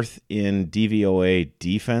 24th in DVOA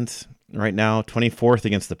defense right now, 24th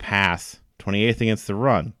against the pass, 28th against the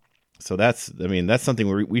run. So that's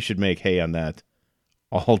something we should make hay on that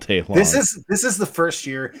all day long. This is the first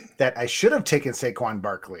year that I should have taken Saquon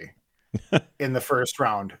Barkley in the first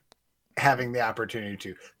round, having the opportunity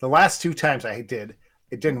to. The last 2 times I did,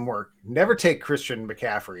 it didn't work. Never take Christian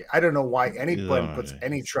McCaffrey. I don't know why anybody puts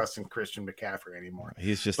any trust in Christian McCaffrey anymore.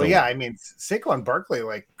 He's just. Saquon Barkley,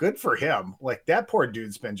 good for him. That poor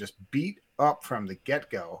dude's been just beat up from the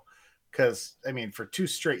get-go. Because, for 2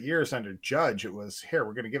 straight years under Judge, it was, here,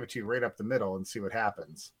 we're going to give it to you right up the middle and see what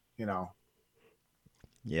happens,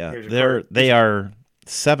 Yeah, they are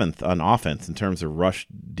 7th on offense in terms of rush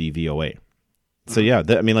DVOA. So, they've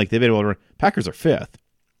been able to run. Packers are 5th.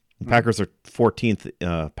 The Packers are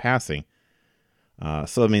 14th passing.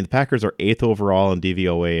 So, the Packers are 8th overall in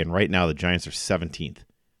DVOA, and right now the Giants are 17th.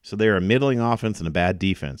 So, they're a middling offense and a bad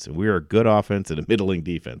defense, and we are a good offense and a middling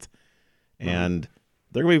defense. And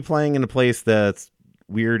they're going to be playing in a place that's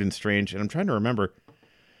weird and strange. And I'm trying to remember.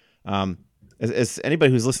 as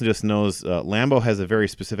anybody who's listened to us knows, Lambeau has a very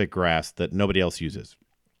specific grass that nobody else uses.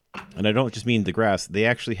 And I don't just mean the grass. They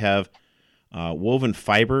actually have woven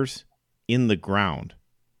fibers in the ground,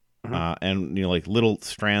 and like little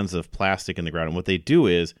strands of plastic in the ground. And what they do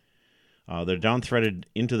is they're down threaded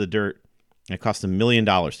into the dirt. And it costs $1 million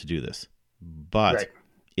to do this, but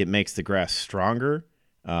it makes the grass stronger.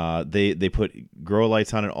 They put grow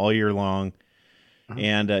lights on it all year long,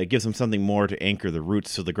 and it gives them something more to anchor the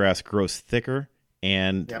roots, so the grass grows thicker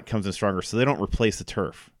and it comes in stronger. So they don't replace the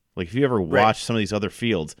turf. Like if you ever watch some of these other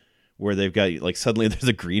fields where they've got like suddenly there's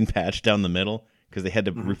a green patch down the middle because they had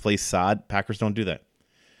to replace sod. Packers don't do that.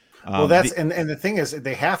 Well, that's and the thing is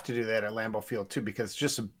they have to do that at Lambeau Field too because it's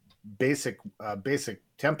just a basic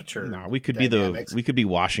temperature. No, we could be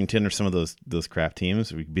Washington or some of those crap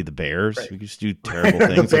teams. We could be the Bears. We could just do terrible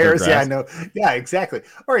things. The Bears, I know. Yeah, exactly.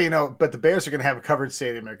 Or but the Bears are going to have a covered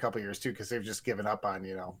stadium in a couple of years too because they've just given up on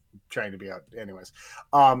trying to be out anyways.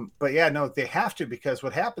 But yeah, no, they have to because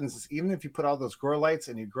what happens is even if you put all those grow lights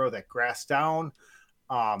and you grow that grass down,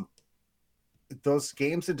 those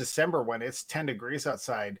games in December when it's 10 degrees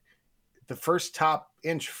outside, the first top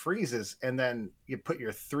inch freezes, and then you put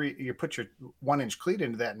your 1 inch cleat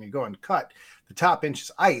into that and you go and cut. The top inch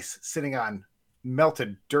is ice sitting on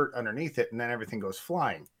melted dirt underneath it, and then everything goes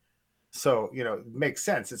flying. So, it makes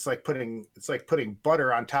sense. It's like putting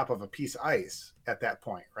butter on top of a piece of ice at that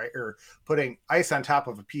point, right? Or putting ice on top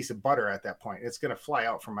of a piece of butter at that point. It's going to fly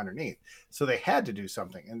out from underneath. So they had to do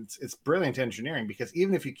something, and it's brilliant engineering because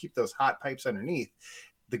even if you keep those hot pipes underneath,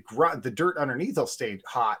 the dirt underneath will stay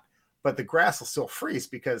hot, but the grass will still freeze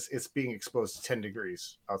because it's being exposed to 10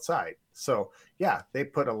 degrees outside. So, yeah, they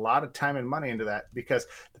put a lot of time and money into that because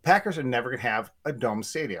the Packers are never going to have a dome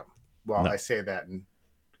stadium. Well, I say that, and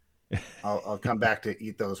I'll come back to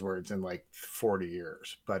eat those words in like 40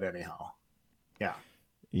 years. But anyhow, yeah.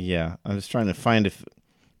 Yeah, I'm just trying to find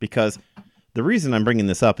because the reason I'm bringing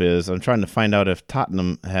this up is I'm trying to find out if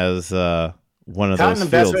Tottenham has one of those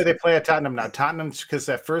fields. That's why they play at Tottenham now. Tottenham, because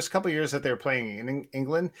that first couple of years that they were playing in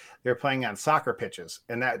England, they were playing on soccer pitches,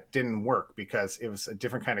 and that didn't work because it was a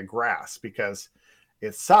different kind of grass. Because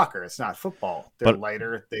it's soccer, it's not football. They're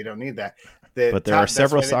lighter; they don't need that. But there are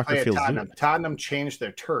several soccer fields. Tottenham changed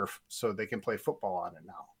their turf so they can play football on it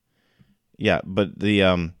now. Yeah, but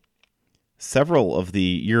the several of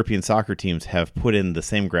the European soccer teams have put in the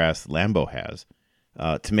same grass Lambeau has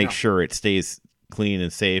to make sure it stays clean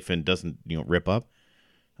and safe and doesn't rip up.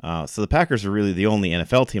 So the Packers are really the only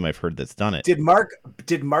NFL team I've heard that's done it. Did Mark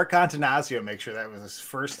Antanasio make sure that was his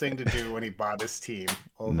first thing to do when he bought his team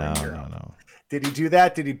over in Europe? No. Did he do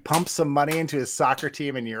that? Did he pump some money into his soccer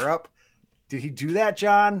team in Europe? Did he do that,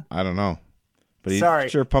 John? I don't know. But he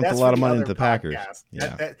sure pumped a lot of money into the Packers.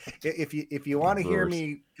 Yeah. If you want to hear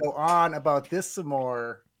me go on about this some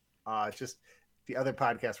more, just the other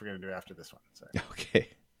podcast we're going to do after this one. Sorry. Okay.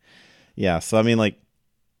 Yeah, so I mean,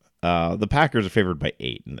 the Packers are favored by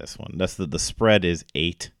 8 in this one. That's the spread is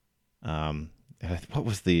 8. What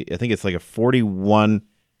was I think it's like a 41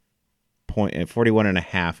 and a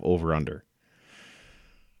half over under.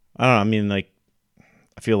 I don't know. I mean,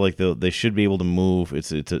 I feel like they should be able to move.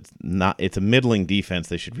 It's a middling defense.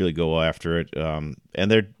 They should really go after it.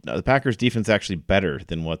 And the Packers defense is actually better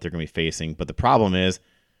than what they're going to be facing. But the problem is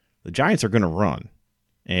the Giants are going to run.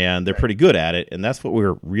 And they're pretty good at it, and that's what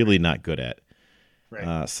we're really not good at.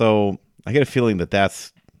 Right. So I get a feeling that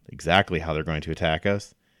that's exactly how they're going to attack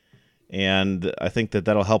us. And I think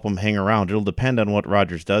that'll help them hang around. It'll depend on what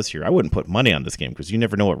Rodgers does here. I wouldn't put money on this game because you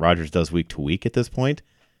never know what Rodgers does week to week at this point.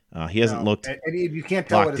 He hasn't looked and you can't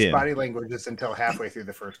tell what his body language is until halfway through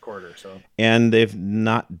the first quarter. So, and they've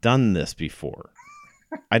not done this before.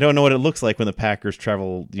 I don't know what it looks like when the Packers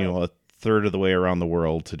travel, a third of the way around the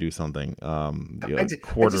world to do something,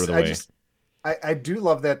 quarter of the way. I do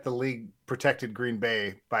love that the league protected Green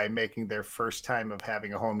Bay by making their first time of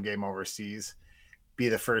having a home game overseas be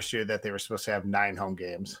the first year that they were supposed to have 9 home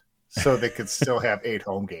games, so they could still have 8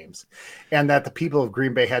 home games, and that the people of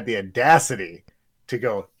Green Bay had the audacity to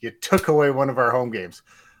go, you took away one of our home games.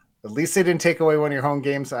 At least they didn't take away one of your home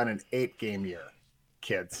games on an 8-game year,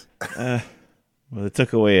 kids. Well, they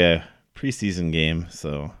took away a preseason game,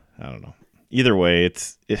 so I don't know. Either way,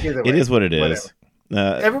 it is what it is.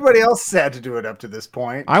 Everybody else had to do it up to this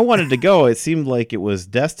point. I wanted to go. It seemed like it was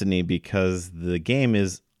destiny because the game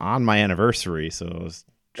is on my anniversary, so I was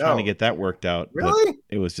trying to get that worked out. Really?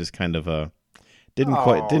 It was just kind of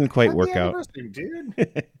didn't quite work out.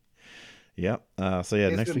 Dude. Yep. So yeah,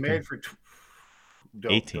 He's next been week. Married for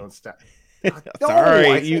 18. Don't stop. No,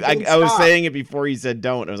 Sorry, I I was saying it before you said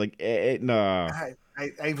don't. I was like, no.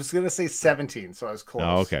 I was gonna say 17, so I was close.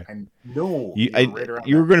 Oh, okay. And no, You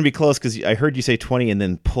were going to be close because I heard you say 20 and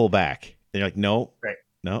then pull back. And you're like, no, right?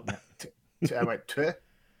 No. I went to.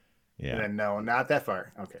 Yeah. And then no, not that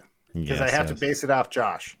far. Okay, because Yes, I have to base it off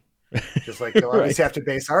Josh, just like you'll always have to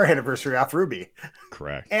base our anniversary off Ruby.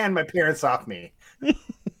 Correct. And my parents off me.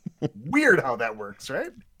 Weird how that works,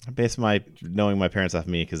 right? I base knowing my parents off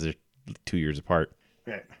me because they're 2 years apart.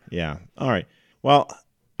 Right. Yeah. All right. Well,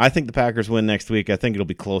 I think the Packers win next week. I think it'll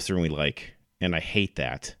be closer than we like, and I hate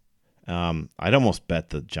that. I'd almost bet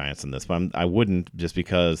the Giants on this, but I wouldn't, just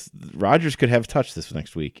because Rodgers could have touched this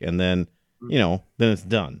next week, and then then it's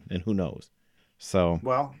done, and who knows? So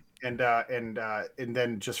well, and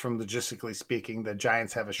then just from logistically speaking, the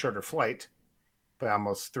Giants have a shorter flight by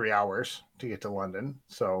almost 3 hours to get to London,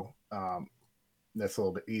 so that's a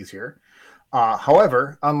little bit easier.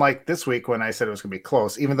 However, unlike this week when I said it was going to be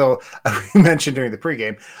close, even though we mentioned during the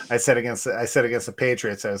pregame, I said against the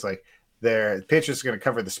Patriots, I was like, the Patriots are going to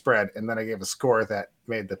cover the spread, and then I gave a score that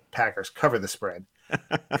made the Packers cover the spread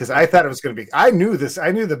because I thought it was going to be. I knew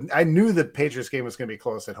the Patriots game was going to be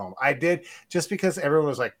close at home. I did, just because everyone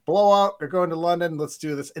was like, blowout, they're going to London, let's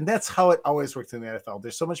do this, and that's how it always works in the NFL.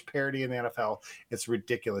 There's so much parity in the NFL, it's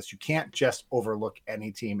ridiculous. You can't just overlook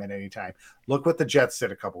any team at any time. Look what the Jets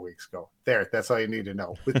did a couple weeks ago. That's all you need to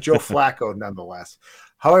know with Joe Flacco, nonetheless.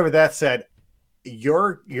 However, that said,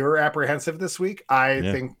 you're apprehensive this week. I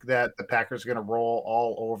think that the Packers are going to roll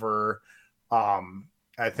all over.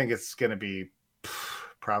 I think it's going to be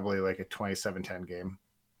probably like a 27-10 game.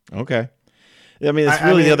 Okay. I mean, it's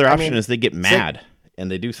really the other option is they get mad and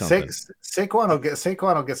they do something. Saquon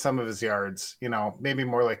will get some of his yards, maybe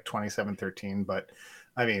more like 27-13, but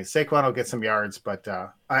I mean, Saquon will get some yards, but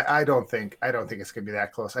I don't think it's going to be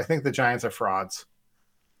that close. I think the Giants are frauds.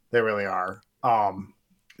 They really are.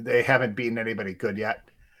 They haven't beaten anybody good yet.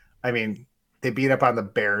 I mean, they beat up on the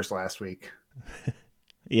Bears last week.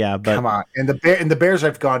 Yeah, but come on. And the Bears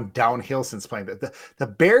have gone downhill since playing. The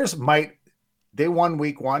Bears they won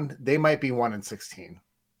week 1. They might be 1-16.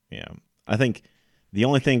 Yeah. I think the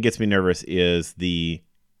only thing that gets me nervous is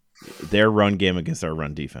their run game against our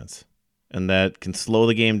run defense. And that can slow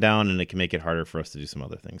the game down, and it can make it harder for us to do some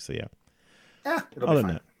other things. So yeah, it'll be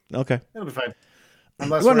fine. Okay. It'll be fine. I'm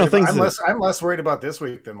less worried about this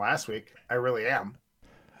week than last week. I really am.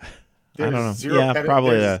 I don't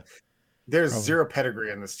know. There's zero pedigree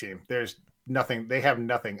in this team. There's nothing. They have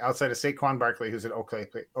nothing outside of Saquon Barkley, who's an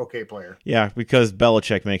okay player. Yeah, because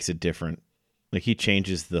Belichick makes it different. Like, he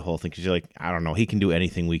changes the whole thing. Because you're like, I don't know. He can do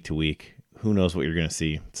anything week to week. Who knows what you're going to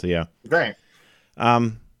see? So, yeah. Right.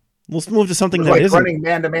 Let's move to something that like isn't running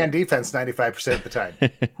man-to-man defense 95% of the time.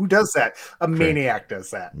 Who does that? A maniac does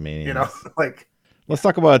that. Like. Let's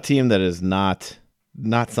talk about a team that is not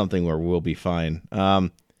something where we'll be fine.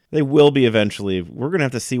 They will be eventually. We're going to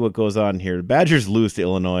have to see what goes on here. The Badgers lose to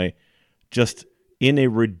Illinois just in a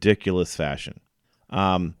ridiculous fashion.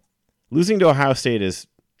 Losing to Ohio State is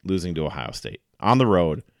losing to Ohio State on the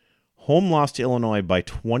road. Home loss to Illinois by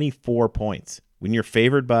 24 points when you're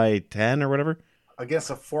favored by 10 or whatever.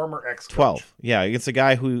 Against a former ex-coach. 12. Yeah, against a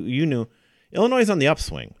guy who you knew. Illinois is on the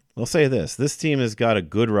upswing. We'll say this. This team has got a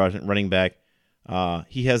good running back.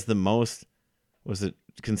 He has the most,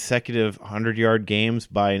 consecutive 100-yard games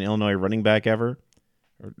by an Illinois running back ever,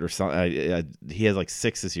 or something. He has like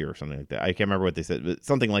 6 this year or something like that. I can't remember what they said, but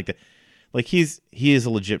something like that. Like, he is a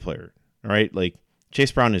legit player, all right? Like,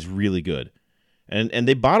 Chase Brown is really good, and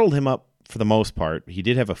they bottled him up for the most part. He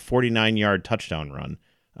did have a 49-yard touchdown run,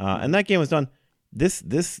 and that game was done.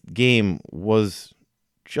 This game was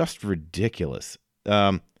just ridiculous.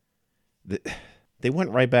 They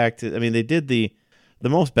went right back to. I mean, they did the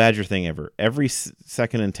most Badger thing ever. Every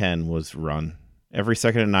 2nd and 10 was run. Every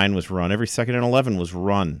 2nd and 9 was run. Every 2nd and 11 was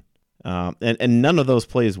run. And none of those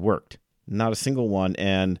plays worked. Not a single one.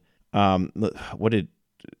 And nobody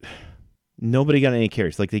got any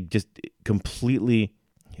carries. Like, they just completely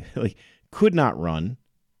could not run.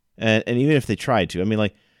 And even if they tried to, I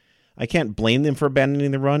mean, I can't blame them for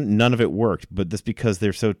abandoning the run. None of it worked. But that's because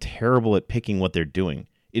they're so terrible at picking what they're doing.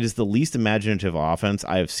 It is the least imaginative offense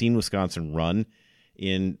I have seen Wisconsin run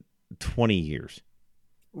in 20 years.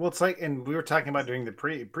 Well, it's like, and we were talking about during the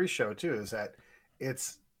pre-show too, is that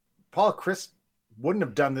it's Paul Chryst wouldn't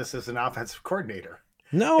have done this as an offensive coordinator.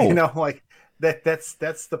 No, that's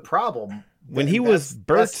the problem. When he was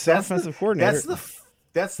Bert's offensive coordinator,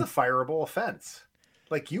 that's the fireable offense.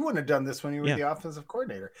 Like, you wouldn't have done this when you were the offensive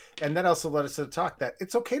coordinator. And that also led us to talk that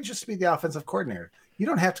it's okay just to be the offensive coordinator. You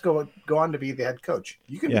don't have to go on to be the head coach.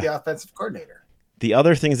 You can be the offensive coordinator. The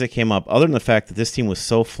other things that came up, other than the fact that this team was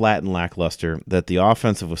so flat and lackluster, that the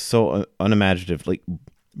offensive was so unimaginative, like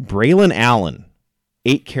Braylon Allen,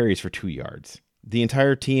 8 carries for 2 yards. The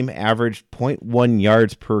entire team averaged 0.1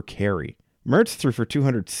 yards per carry. Mertz threw for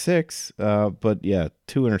 206, but yeah,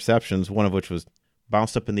 2 interceptions, one of which was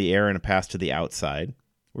bounced up in the air and a pass to the outside,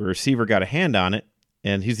 where a receiver got a hand on it,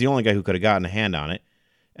 and he's the only guy who could have gotten a hand on it,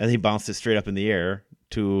 and he bounced it straight up in the air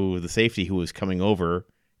to the safety who was coming over,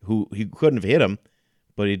 who he couldn't have hit him,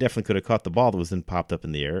 but he definitely could have caught the ball that was then popped up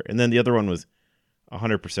in the air. And then the other one was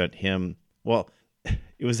 100% him. Well,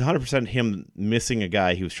 it was 100% him missing a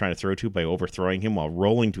guy he was trying to throw to by overthrowing him while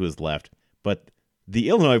rolling to his left. But the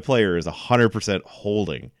Illinois player is 100%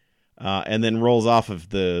 holding and then rolls off of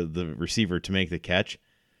the receiver to make the catch.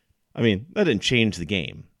 I mean, that didn't change the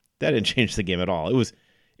game. That didn't change the game at all.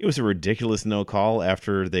 It was a ridiculous no call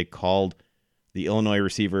after they called the Illinois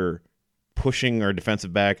receiver pushing our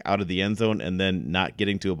defensive back out of the end zone and then not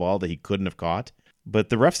getting to a ball that he couldn't have caught. But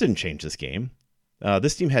the refs didn't change this game.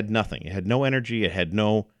 This team had nothing. It had no energy. It had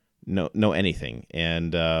no anything.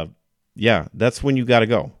 And yeah, that's when you got to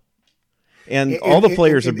go. And all the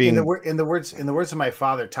players are being in the words of my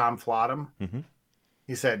father, Tom Flottam. Mm-hmm.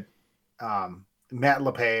 He said, Matt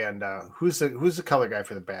LePay and who's the color guy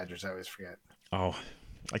for the Badgers? I always forget. Oh,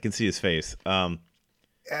 I can see his face. Yeah.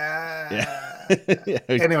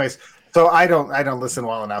 Anyways, so I don't listen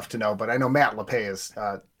well enough to know, but I know Matt LePay is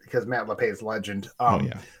because Matt LePay is legend.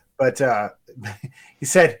 But he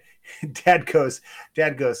said, Dad goes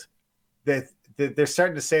that they're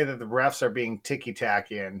starting to say that the refs are being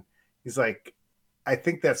ticky-tacky, and he's like, I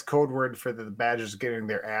think that's code word for the Badgers getting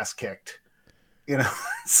their ass kicked. You know,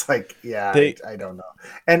 it's like, yeah, I don't know.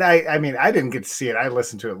 And I mean, I didn't get to see it. I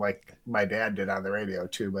listened to it like my dad did on the radio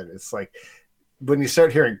too, but it's like when you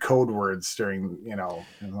start hearing code words during, you know,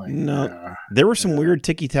 like, no, there were some weird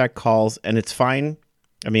ticky-tack calls, and it's fine.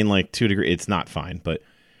 I mean, like, to a degree, it's not fine, but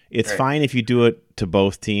it's fine if you do it to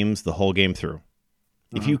both teams the whole game through.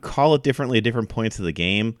 If you call it differently at different points of the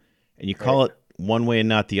game, and you call it one way and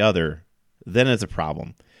not the other, then it's a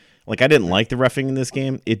problem. Like, I didn't like the reffing in this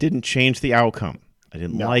game. It didn't change the outcome. I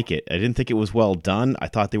didn't like it. I didn't think it was well done. I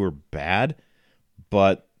thought they were bad,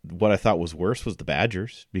 but what I thought was worse was the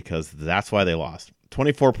Badgers, because that's why they lost.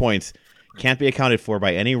 24 points can't be accounted for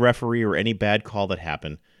by any referee or any bad call that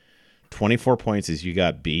happened. 24 points is you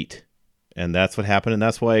got beat, and that's what happened, and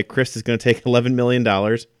that's why Chris is going to take $11 million.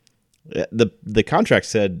 The contract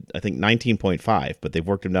said, I think, 19.5, but they've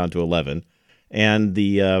worked him down to 11. And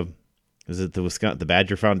the is it the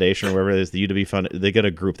Badger Foundation or wherever it is, the UW Fund, they got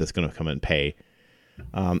a group that's going to come and pay.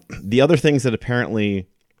 The other things that apparently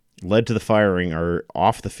led to the firing are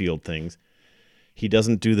off the field things. He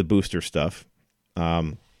doesn't do the booster stuff.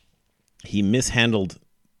 He mishandled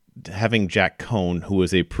having Jack Cohn, who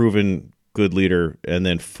was a proven good leader, and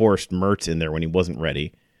then forced Mertz in there when he wasn't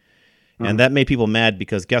ready. And that made people mad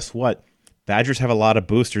because guess what? Badgers have a lot of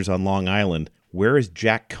boosters on Long Island. Where is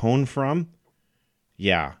Jack Cohn from?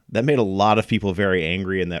 Yeah, that made a lot of people very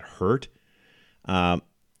angry, and that hurt.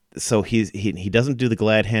 So he doesn't do the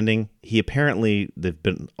glad handing. He apparently, there's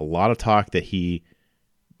been a lot of talk that he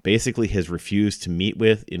basically has refused to meet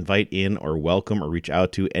with, invite in, or welcome or reach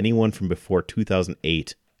out to anyone from before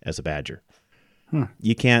 2008 as a Badger.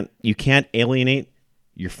 You can't alienate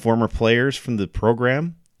your former players from the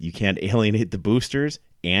program. You can't alienate the boosters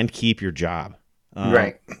and keep your job.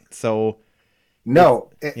 Right. So no,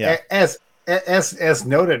 as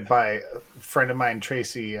noted by a friend of mine,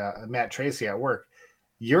 Tracy, Matt Tracy at work,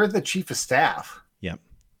 you're the chief of staff. Yeah.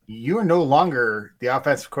 You are no longer the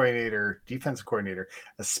offensive coordinator, defensive coordinator,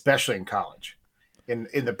 especially in college. In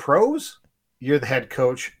the pros, you're the head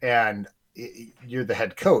coach, and you're the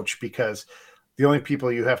head coach because the only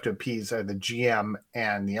people you have to appease are the GM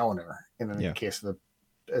and the owner. And in the case of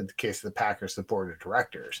the Packers, the board of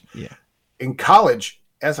directors. Yeah. In college,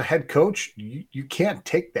 as a head coach, you can't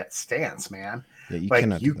take that stance, man.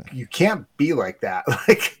 Yeah, you can't be like that.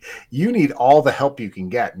 Like, you need all the help you can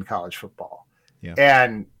get in college football. Yeah.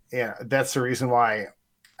 And that's the reason why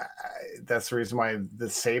the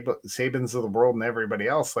Sabans of the world and everybody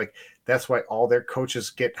else, like, that's why all their coaches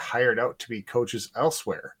get hired out to be coaches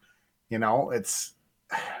elsewhere. You know, it's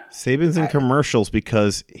Saban's in commercials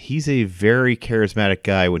because he's a very charismatic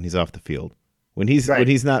guy when he's off the field. When he's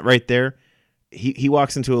not right there, he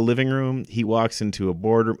walks into a living room, he walks into a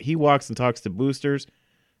boardroom, he walks and talks to boosters.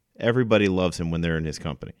 Everybody loves him when they're in his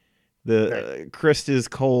company. Chris is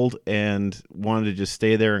cold and wanted to just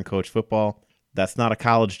stay there and coach football. That's not a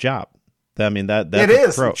college job. I mean, that's it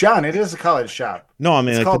is, John. It is a college job. No, I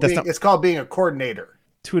mean, it's called being a coordinator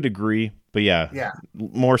to a degree. But yeah,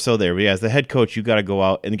 more so there. But yeah, as the head coach, you got to go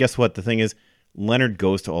out. And guess what? The thing is, Leonard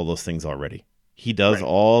goes to all those things already. He does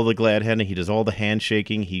all the glad handing. He does all the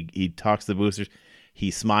handshaking. He talks to the boosters. He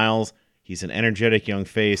smiles. He's an energetic young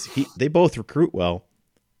face. They both recruit well.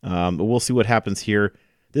 But we'll see what happens here.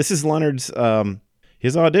 This is Leonard's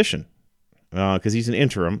his audition because he's an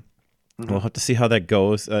interim. We'll have to see how that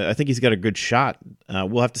goes. I think he's got a good shot.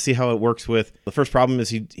 We'll have to see how it works with. The first problem is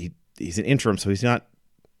he's an interim, so he's not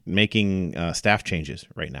making staff changes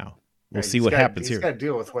right now. We'll see what happens here. He's got to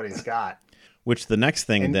deal with what he's got. Which the next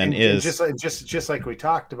thing is just like we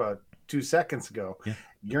talked about 2 seconds ago. Yeah.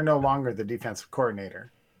 You're no longer the defensive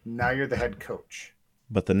coordinator. Now you're the head coach.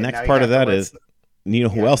 But the next part of that is,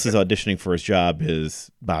 who else is auditioning for his job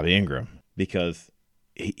is Bobby Ingram, because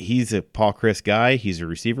he's a Paul Chryst guy. He's a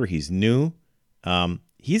receiver. He's new.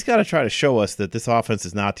 He's got to try to show us that this offense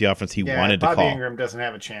is not the offense he wanted to call. Bobby Ingram doesn't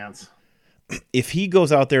have a chance. If he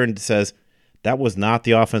goes out there and says, that was not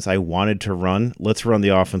the offense I wanted to run, let's run the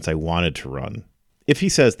offense I wanted to run. If he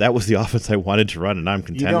says that was the offense I wanted to run and I'm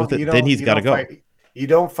content with it, then he's got to go. You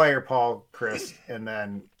don't fire Paul Chryst and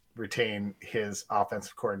then retain his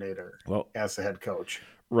offensive coordinator as the head coach.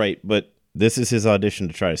 Right, but this is his audition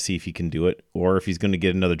to try to see if he can do it or if he's going to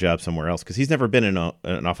get another job somewhere else, because he's never been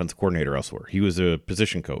an offensive coordinator elsewhere. He was a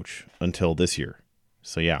position coach until this year.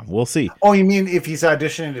 So, yeah, we'll see. Oh, you mean if he's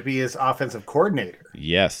auditioning to be his offensive coordinator?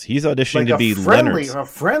 Yes, he's auditioning to be Leonard's. A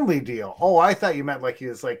friendly deal. Oh, I thought you meant like he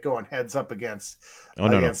was like going heads up against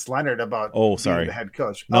Leonard about being the head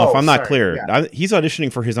coach. No, if I'm not clear, he's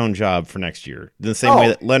auditioning for his own job for next year. The same way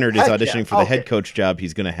that Leonard is auditioning for the head coach job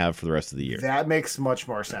he's going to have for the rest of the year. That makes much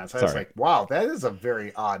more sense. I was like, wow, that is a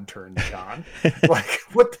very odd turn, John. Like,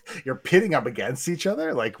 what? You're pitting up against each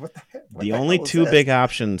other? Like, what the heck? The only two big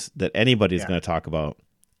options that anybody's going to talk about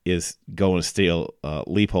is going to steal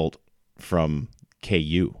Leipold from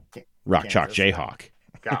KU, Rock Chalk Jayhawk.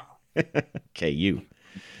 KU.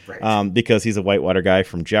 Right. Because he's a Whitewater guy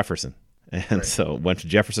from Jefferson. And so went to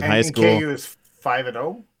Jefferson High School. KU is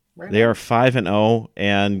 5-0 right They now? are 5-0,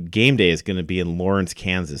 and game day is going to be in Lawrence,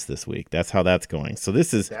 Kansas this week. That's how that's going. So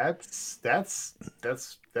this is that's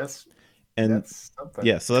something.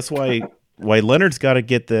 Yeah, so that's why Leonard's got to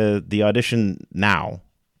get the audition now,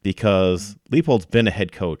 because Leipold's been a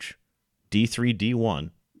head coach, D3, D1,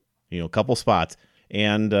 a couple spots,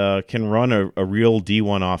 and can run a real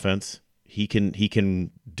D1 offense. He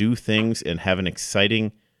can do things and have an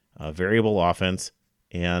exciting variable offense,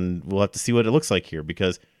 and we'll have to see what it looks like here,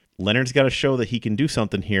 because Leonard's got to show that he can do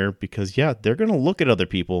something here, because, they're going to look at other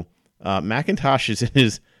people. McIntosh is in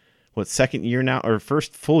his, second year now, or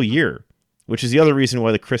first full year, which is the other reason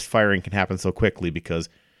why the Chryst firing can happen so quickly, because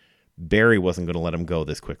Barry wasn't going to let him go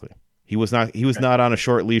this quickly. He was not on a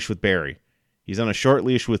short leash with Barry. He's on a short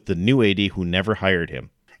leash with the new AD who never hired him.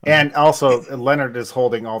 And also, Leonard is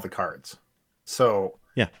holding all the cards. So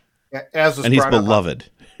and he's beloved,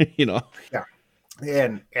 Yeah,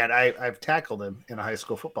 and I've tackled him in a high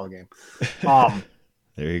school football game.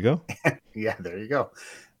 There you go. Yeah, there you go.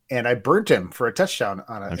 And I burnt him for a touchdown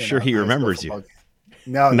on I'm sure he remembers you.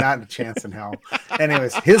 No, not a chance in hell.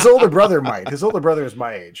 Anyways, his older brother might. His older brother is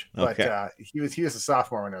my age, but he was a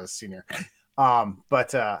sophomore when I was a senior.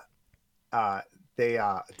 They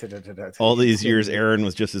all these years, Aaron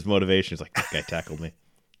was just his motivation. He's like, that guy tackled me.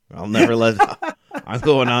 I'll never let. I'm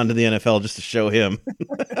going on to the NFL just to show him.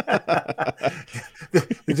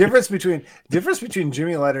 The difference between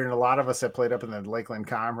Jimmy Leonard and a lot of us that played up in the Lakeland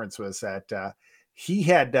Conference was that he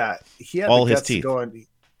had all the his guts teeth.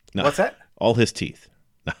 No. What's that? All his teeth.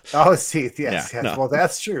 All his teeth. Yes. Yeah, no. Well,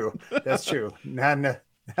 that's true. That's true. No,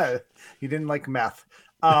 he didn't like meth.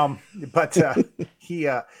 But he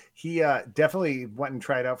definitely went and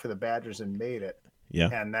tried out for the Badgers and made it. Yeah.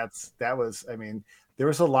 And that was. I mean, there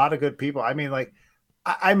was a lot of good people. I mean, like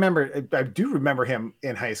I do remember him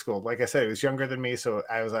in high school. Like I said, he was younger than me, so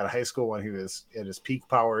I was out of high school when he was at his peak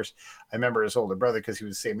powers. I remember his older brother because he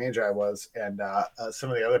was the same age I was, and some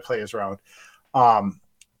of the other players around.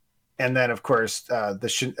 And then, of course,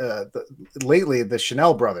 lately the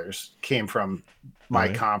Chanel brothers came from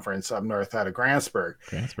my conference up north out of Grantsburg.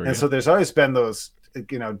 So there's always been those,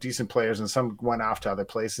 decent players, and some went off to other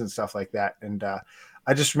places and stuff like that. And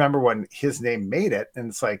I just remember when his name made it, and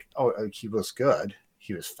it's like, oh, he was good.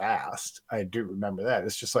 He was fast. I do remember that.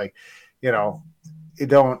 It's just like, no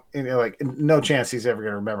chance he's ever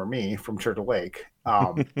going to remember me from Turtle Lake.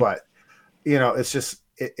 But, it's just,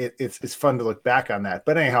 it's fun to look back on that.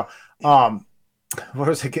 But anyhow, what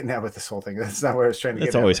was I getting at with this whole thing? That's not what I was trying to get at.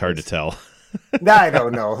 It's always hard to tell. No, I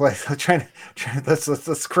don't know. Let's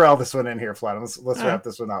corral this one in here, Flat. Let's wrap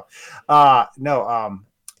this one up.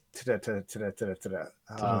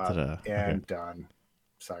 And done.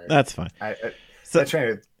 Sorry. That's fine.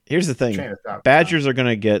 Here's the thing. train of thought. Badgers are going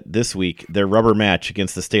to get this week their rubber match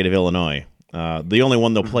against the state of Illinois. The only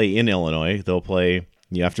one they'll play in Illinois. They'll play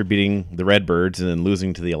after beating the Redbirds and then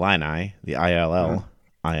losing to the Illini, the ILL,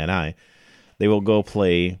 INI. They will go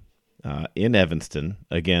play in Evanston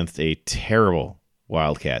against a terrible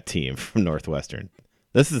Wildcat team from Northwestern.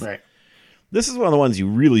 This is Right. This is one of the ones you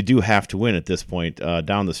really do have to win at this point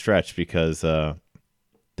down the stretch because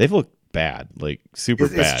they've looked bad, like super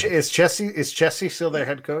bad. Is Chesty still their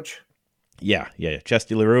head coach? Yeah.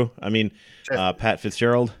 Chesty LaRue. I mean, Pat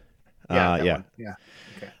Fitzgerald. That yeah. one. Yeah.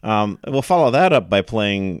 Okay. We'll follow that up by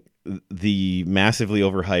playing the massively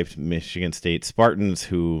overhyped Michigan State Spartans,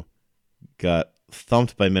 who got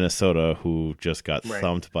thumped by Minnesota, who just got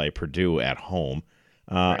thumped by Purdue at home.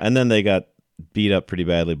 And then they got beat up pretty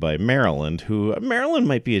badly by Maryland, who Maryland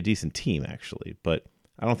might be a decent team, actually, but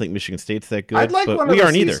I don't think Michigan State's that good. I'd like but one we of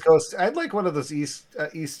aren't those either. East Coast. I'd like one of those East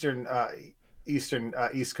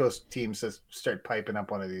Coast teams to start piping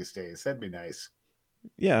up one of these days. That'd be nice.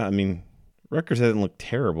 Yeah, I mean, Rutgers hasn't looked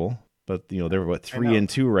terrible, but they're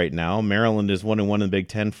 3-2 right now. Maryland is 1-1 in the Big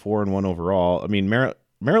Ten, 4-1 overall. I mean,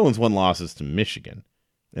 Maryland's won losses to Michigan,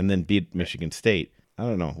 and then beat Michigan State. I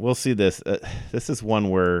don't know. We'll see this. This is one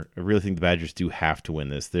where I really think the Badgers do have to win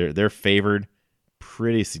this. They're favored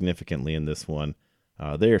pretty significantly in this one.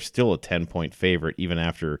 They are still a 10-point favorite even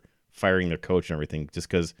after firing their coach and everything, just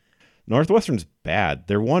because Northwestern's bad.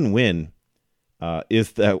 Their one win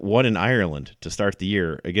is that one in Ireland to start the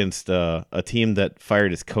year against a team that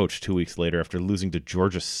fired its coach 2 weeks later after losing to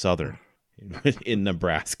Georgia Southern in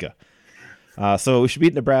Nebraska. So we should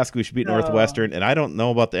beat Nebraska. We should beat Northwestern. And I don't know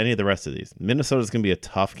about any of the rest of these. Minnesota's going to be a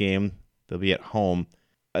tough game. They'll be at home.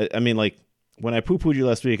 I mean, like, when I poo-pooed you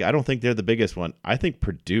last week, I don't think they're the biggest one. I think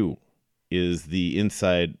Purdue is the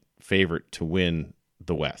inside favorite to win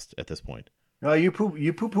the West at this point. No, you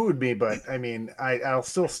poo-pooed me, but I mean, I'll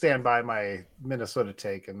still stand by my Minnesota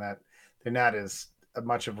take, and that they're not as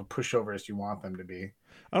much of a pushover as you want them to be.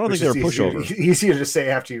 I don't think they're a pushover. Easier to say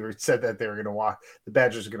after you said that they were going to walk. The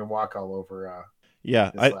Badgers are going to walk all over.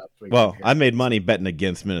 I made money betting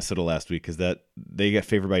against Minnesota last week because that they got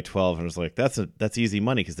favored by 12, and I was like, that's easy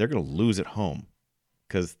money because they're going to lose at home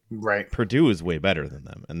because Purdue is way better than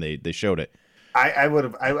them, and they showed it. I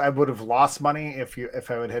would have lost money if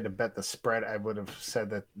I would have had to bet the spread. I would have said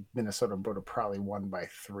that Minnesota would have probably won by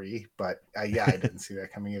 3, but I didn't see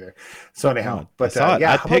that coming either. So anyhow,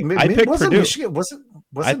 I picked Purdue. Michigan,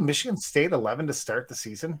 wasn't Michigan State 11 to start the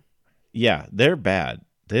season? Yeah, they're bad.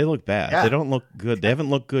 They look bad. Yeah. They don't look good. They haven't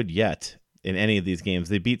looked good yet in any of these games.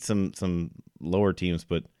 They beat some lower teams,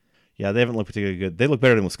 but yeah, they haven't looked particularly good. They look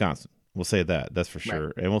better than Wisconsin. We'll say that's for sure.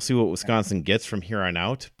 Right. And we'll see what Wisconsin gets from here on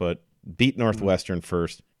out, but beat Northwestern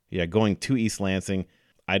first. Yeah, going to East Lansing.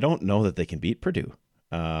 I don't know that they can beat Purdue.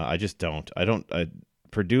 I just don't.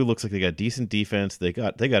 Purdue looks like they got decent defense. They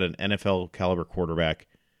got an NFL caliber quarterback.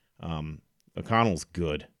 O'Connell's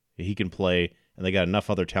good. He can play, and they got enough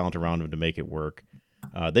other talent around him to make it work.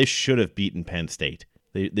 They should have beaten Penn State.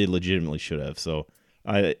 They legitimately should have. So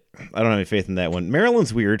I don't have any faith in that one.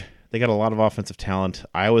 Maryland's weird. They got a lot of offensive talent.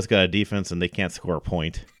 Iowa's got a defense, and they can't score a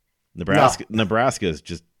point. Nebraska is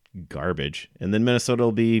just garbage, and then Minnesota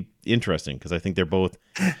will be interesting because I think they're both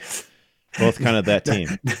kind of that team.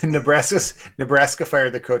 Nebraska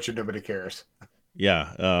fired the coach and nobody cares.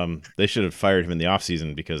 Yeah, they should have fired him in the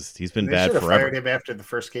offseason because he's been bad forever. They should have fired him after the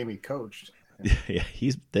first game he coached. Yeah,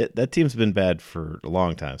 that team's been bad for a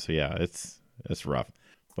long time. So yeah, it's rough,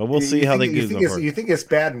 but we'll see how they do. You think it's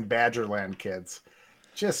bad in Badgerland, kids?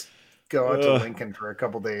 Just go out to Lincoln for a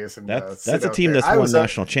couple days and that's a team that's won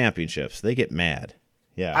national championships. They get mad.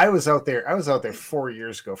 Yeah, I was out there 4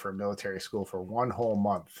 years ago for a military school for one whole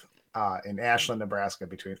month in Ashland, Nebraska,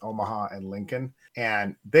 between Omaha and Lincoln,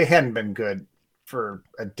 and they hadn't been good for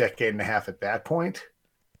a decade and a half at that point.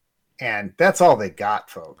 And that's all they got,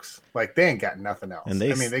 folks. Like, they ain't got nothing else. And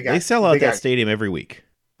they sell out that stadium every week.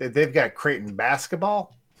 They've got Creighton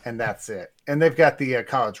basketball, and that's it. And they've got the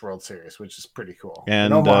College World Series, which is pretty cool.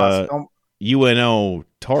 And UNO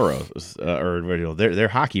Toros, or their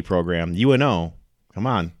hockey program, UNO. Come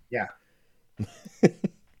on. Yeah.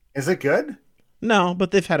 Is it good? No,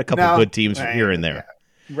 but they've had a couple good teams here and there.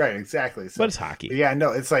 Yeah. Right, exactly. So, but it's hockey. Yeah,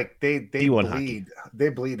 no, it's like they bleed. They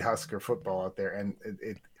bleed Husker football out there, and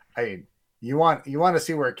you want to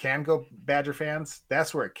see where it can go, Badger fans?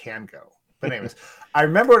 That's where it can go. But anyways, I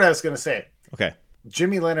remember what I was going to say. Okay.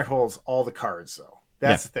 Jimmy Leonard holds all the cards, though.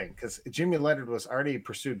 That's the thing, because Jimmy Leonard was already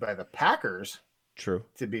pursued by the Packers. True.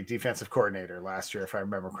 To be defensive coordinator last year, if I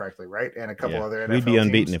remember correctly, right? And a couple other NFL we'd be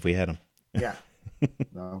unbeaten teams. If we had him. Yeah.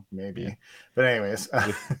 No, maybe. Yeah. But anyways,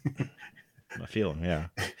 I feel him, yeah.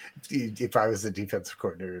 If I was the defensive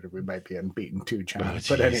coordinator, we might be unbeaten too, John. Oh, but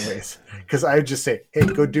jeez. anyways, because I would just say, hey,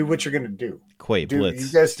 go do what you're going to do. Quay,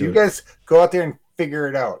 blitz. You guys go out there and figure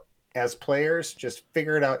it out. As players, just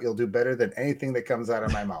figure it out. You'll do better than anything that comes out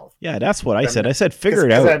of my mouth. Yeah, that's what I said. I said figure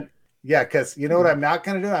it out. Because you know what I'm not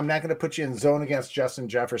going to do? I'm not going to put you in zone against Justin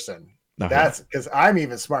Jefferson. Okay. That's because I'm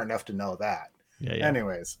even smart enough to know that. Yeah.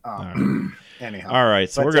 Anyways, anyhow. All right,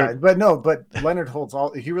 so we're gonna. But Leonard holds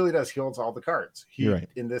all. He really does. He holds all the cards. You're right.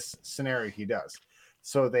 In this scenario, he does.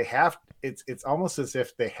 So they have. It's almost as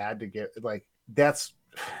if they had to get like that's.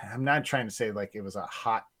 I'm not trying to say like it was a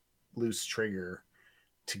hot, loose trigger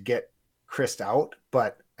to get Chris out,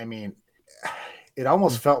 but I mean, it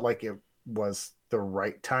almost felt like it was the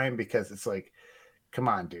right time because it's like, come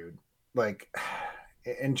on, dude, like.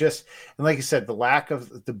 And like you said, the lack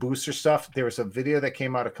of the booster stuff. There was a video that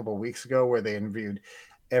came out a couple of weeks ago where they interviewed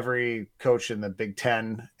every coach in the Big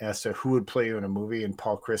Ten as to who would play you in a movie. And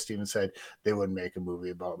Paul Chryst even said they wouldn't make a movie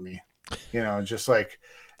about me, just like,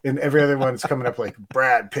 and every other one's coming up like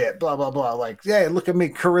Brad Pitt, blah, blah, blah. Like, yeah, look at me.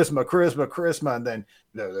 Charisma. And then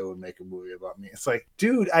no, they would make a movie about me. It's like,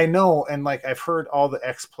 dude, I know. And like, I've heard all the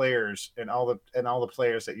ex-players and all the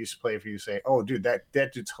players that used to play for you say, oh dude,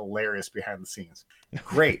 that dude's hilarious behind the scenes.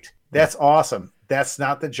 Great. That's awesome. That's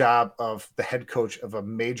not the job of the head coach of a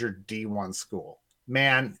major D1 school,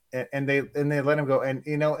 man. And they let him go. And,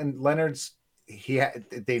 and Leonard's,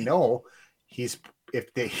 they know he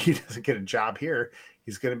doesn't get a job here,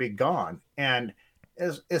 he's going to be gone. And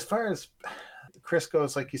as far as Chris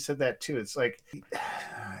goes, like you said that too, it's like,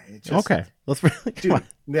 okay, let's really, dude,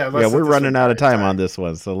 we're running out of time on this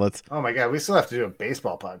one. So let's, oh my God, we still have to do a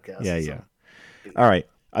baseball podcast. Yeah. All right.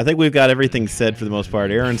 I think we've got everything said for the most part.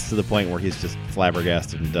 Aaron's to the point where he's just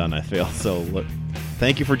flabbergasted and done, I feel. So look,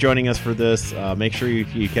 thank you for joining us for this. Make sure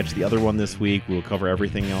you catch the other one this week. We'll cover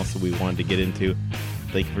everything else that we wanted to get into.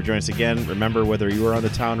 Thank you for joining us again. Remember, whether you are on the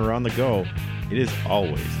town or on the go, it is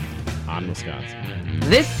always on Wisconsin.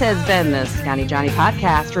 This has been the Scotty Johnny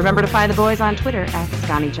Podcast. Remember to find the boys on Twitter at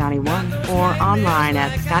ScottyJohnny1 or online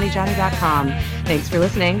at ScottyJohnny.com. Thanks for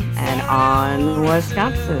listening, and on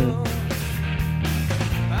Wisconsin.